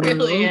so It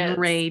really is.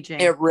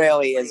 raging. It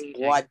really is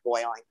blood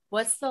boiling.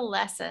 What's the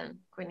lesson,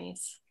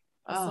 Quinnies?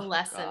 What's the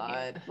lesson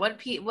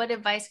here? What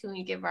advice can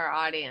we give our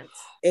audience?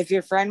 If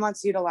your friend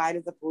wants you to lie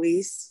to the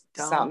police,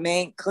 something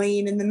ain't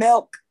clean in the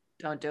milk.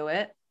 Don't do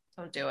it.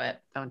 Don't do it.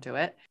 Don't do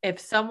it. If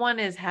someone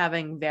is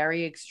having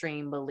very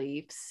extreme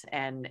beliefs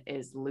and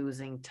is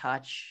losing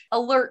touch,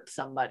 alert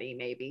somebody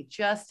maybe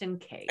just in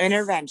case.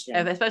 Intervention.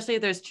 Especially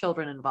if there's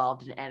children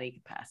involved in any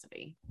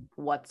capacity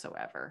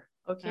whatsoever.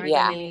 Okay.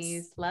 Yeah.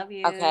 Queenies. Love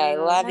you. Okay.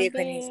 Love you,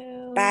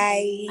 Queenies.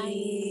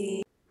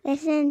 Bye.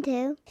 Listen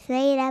to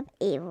Straight Up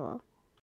Evil.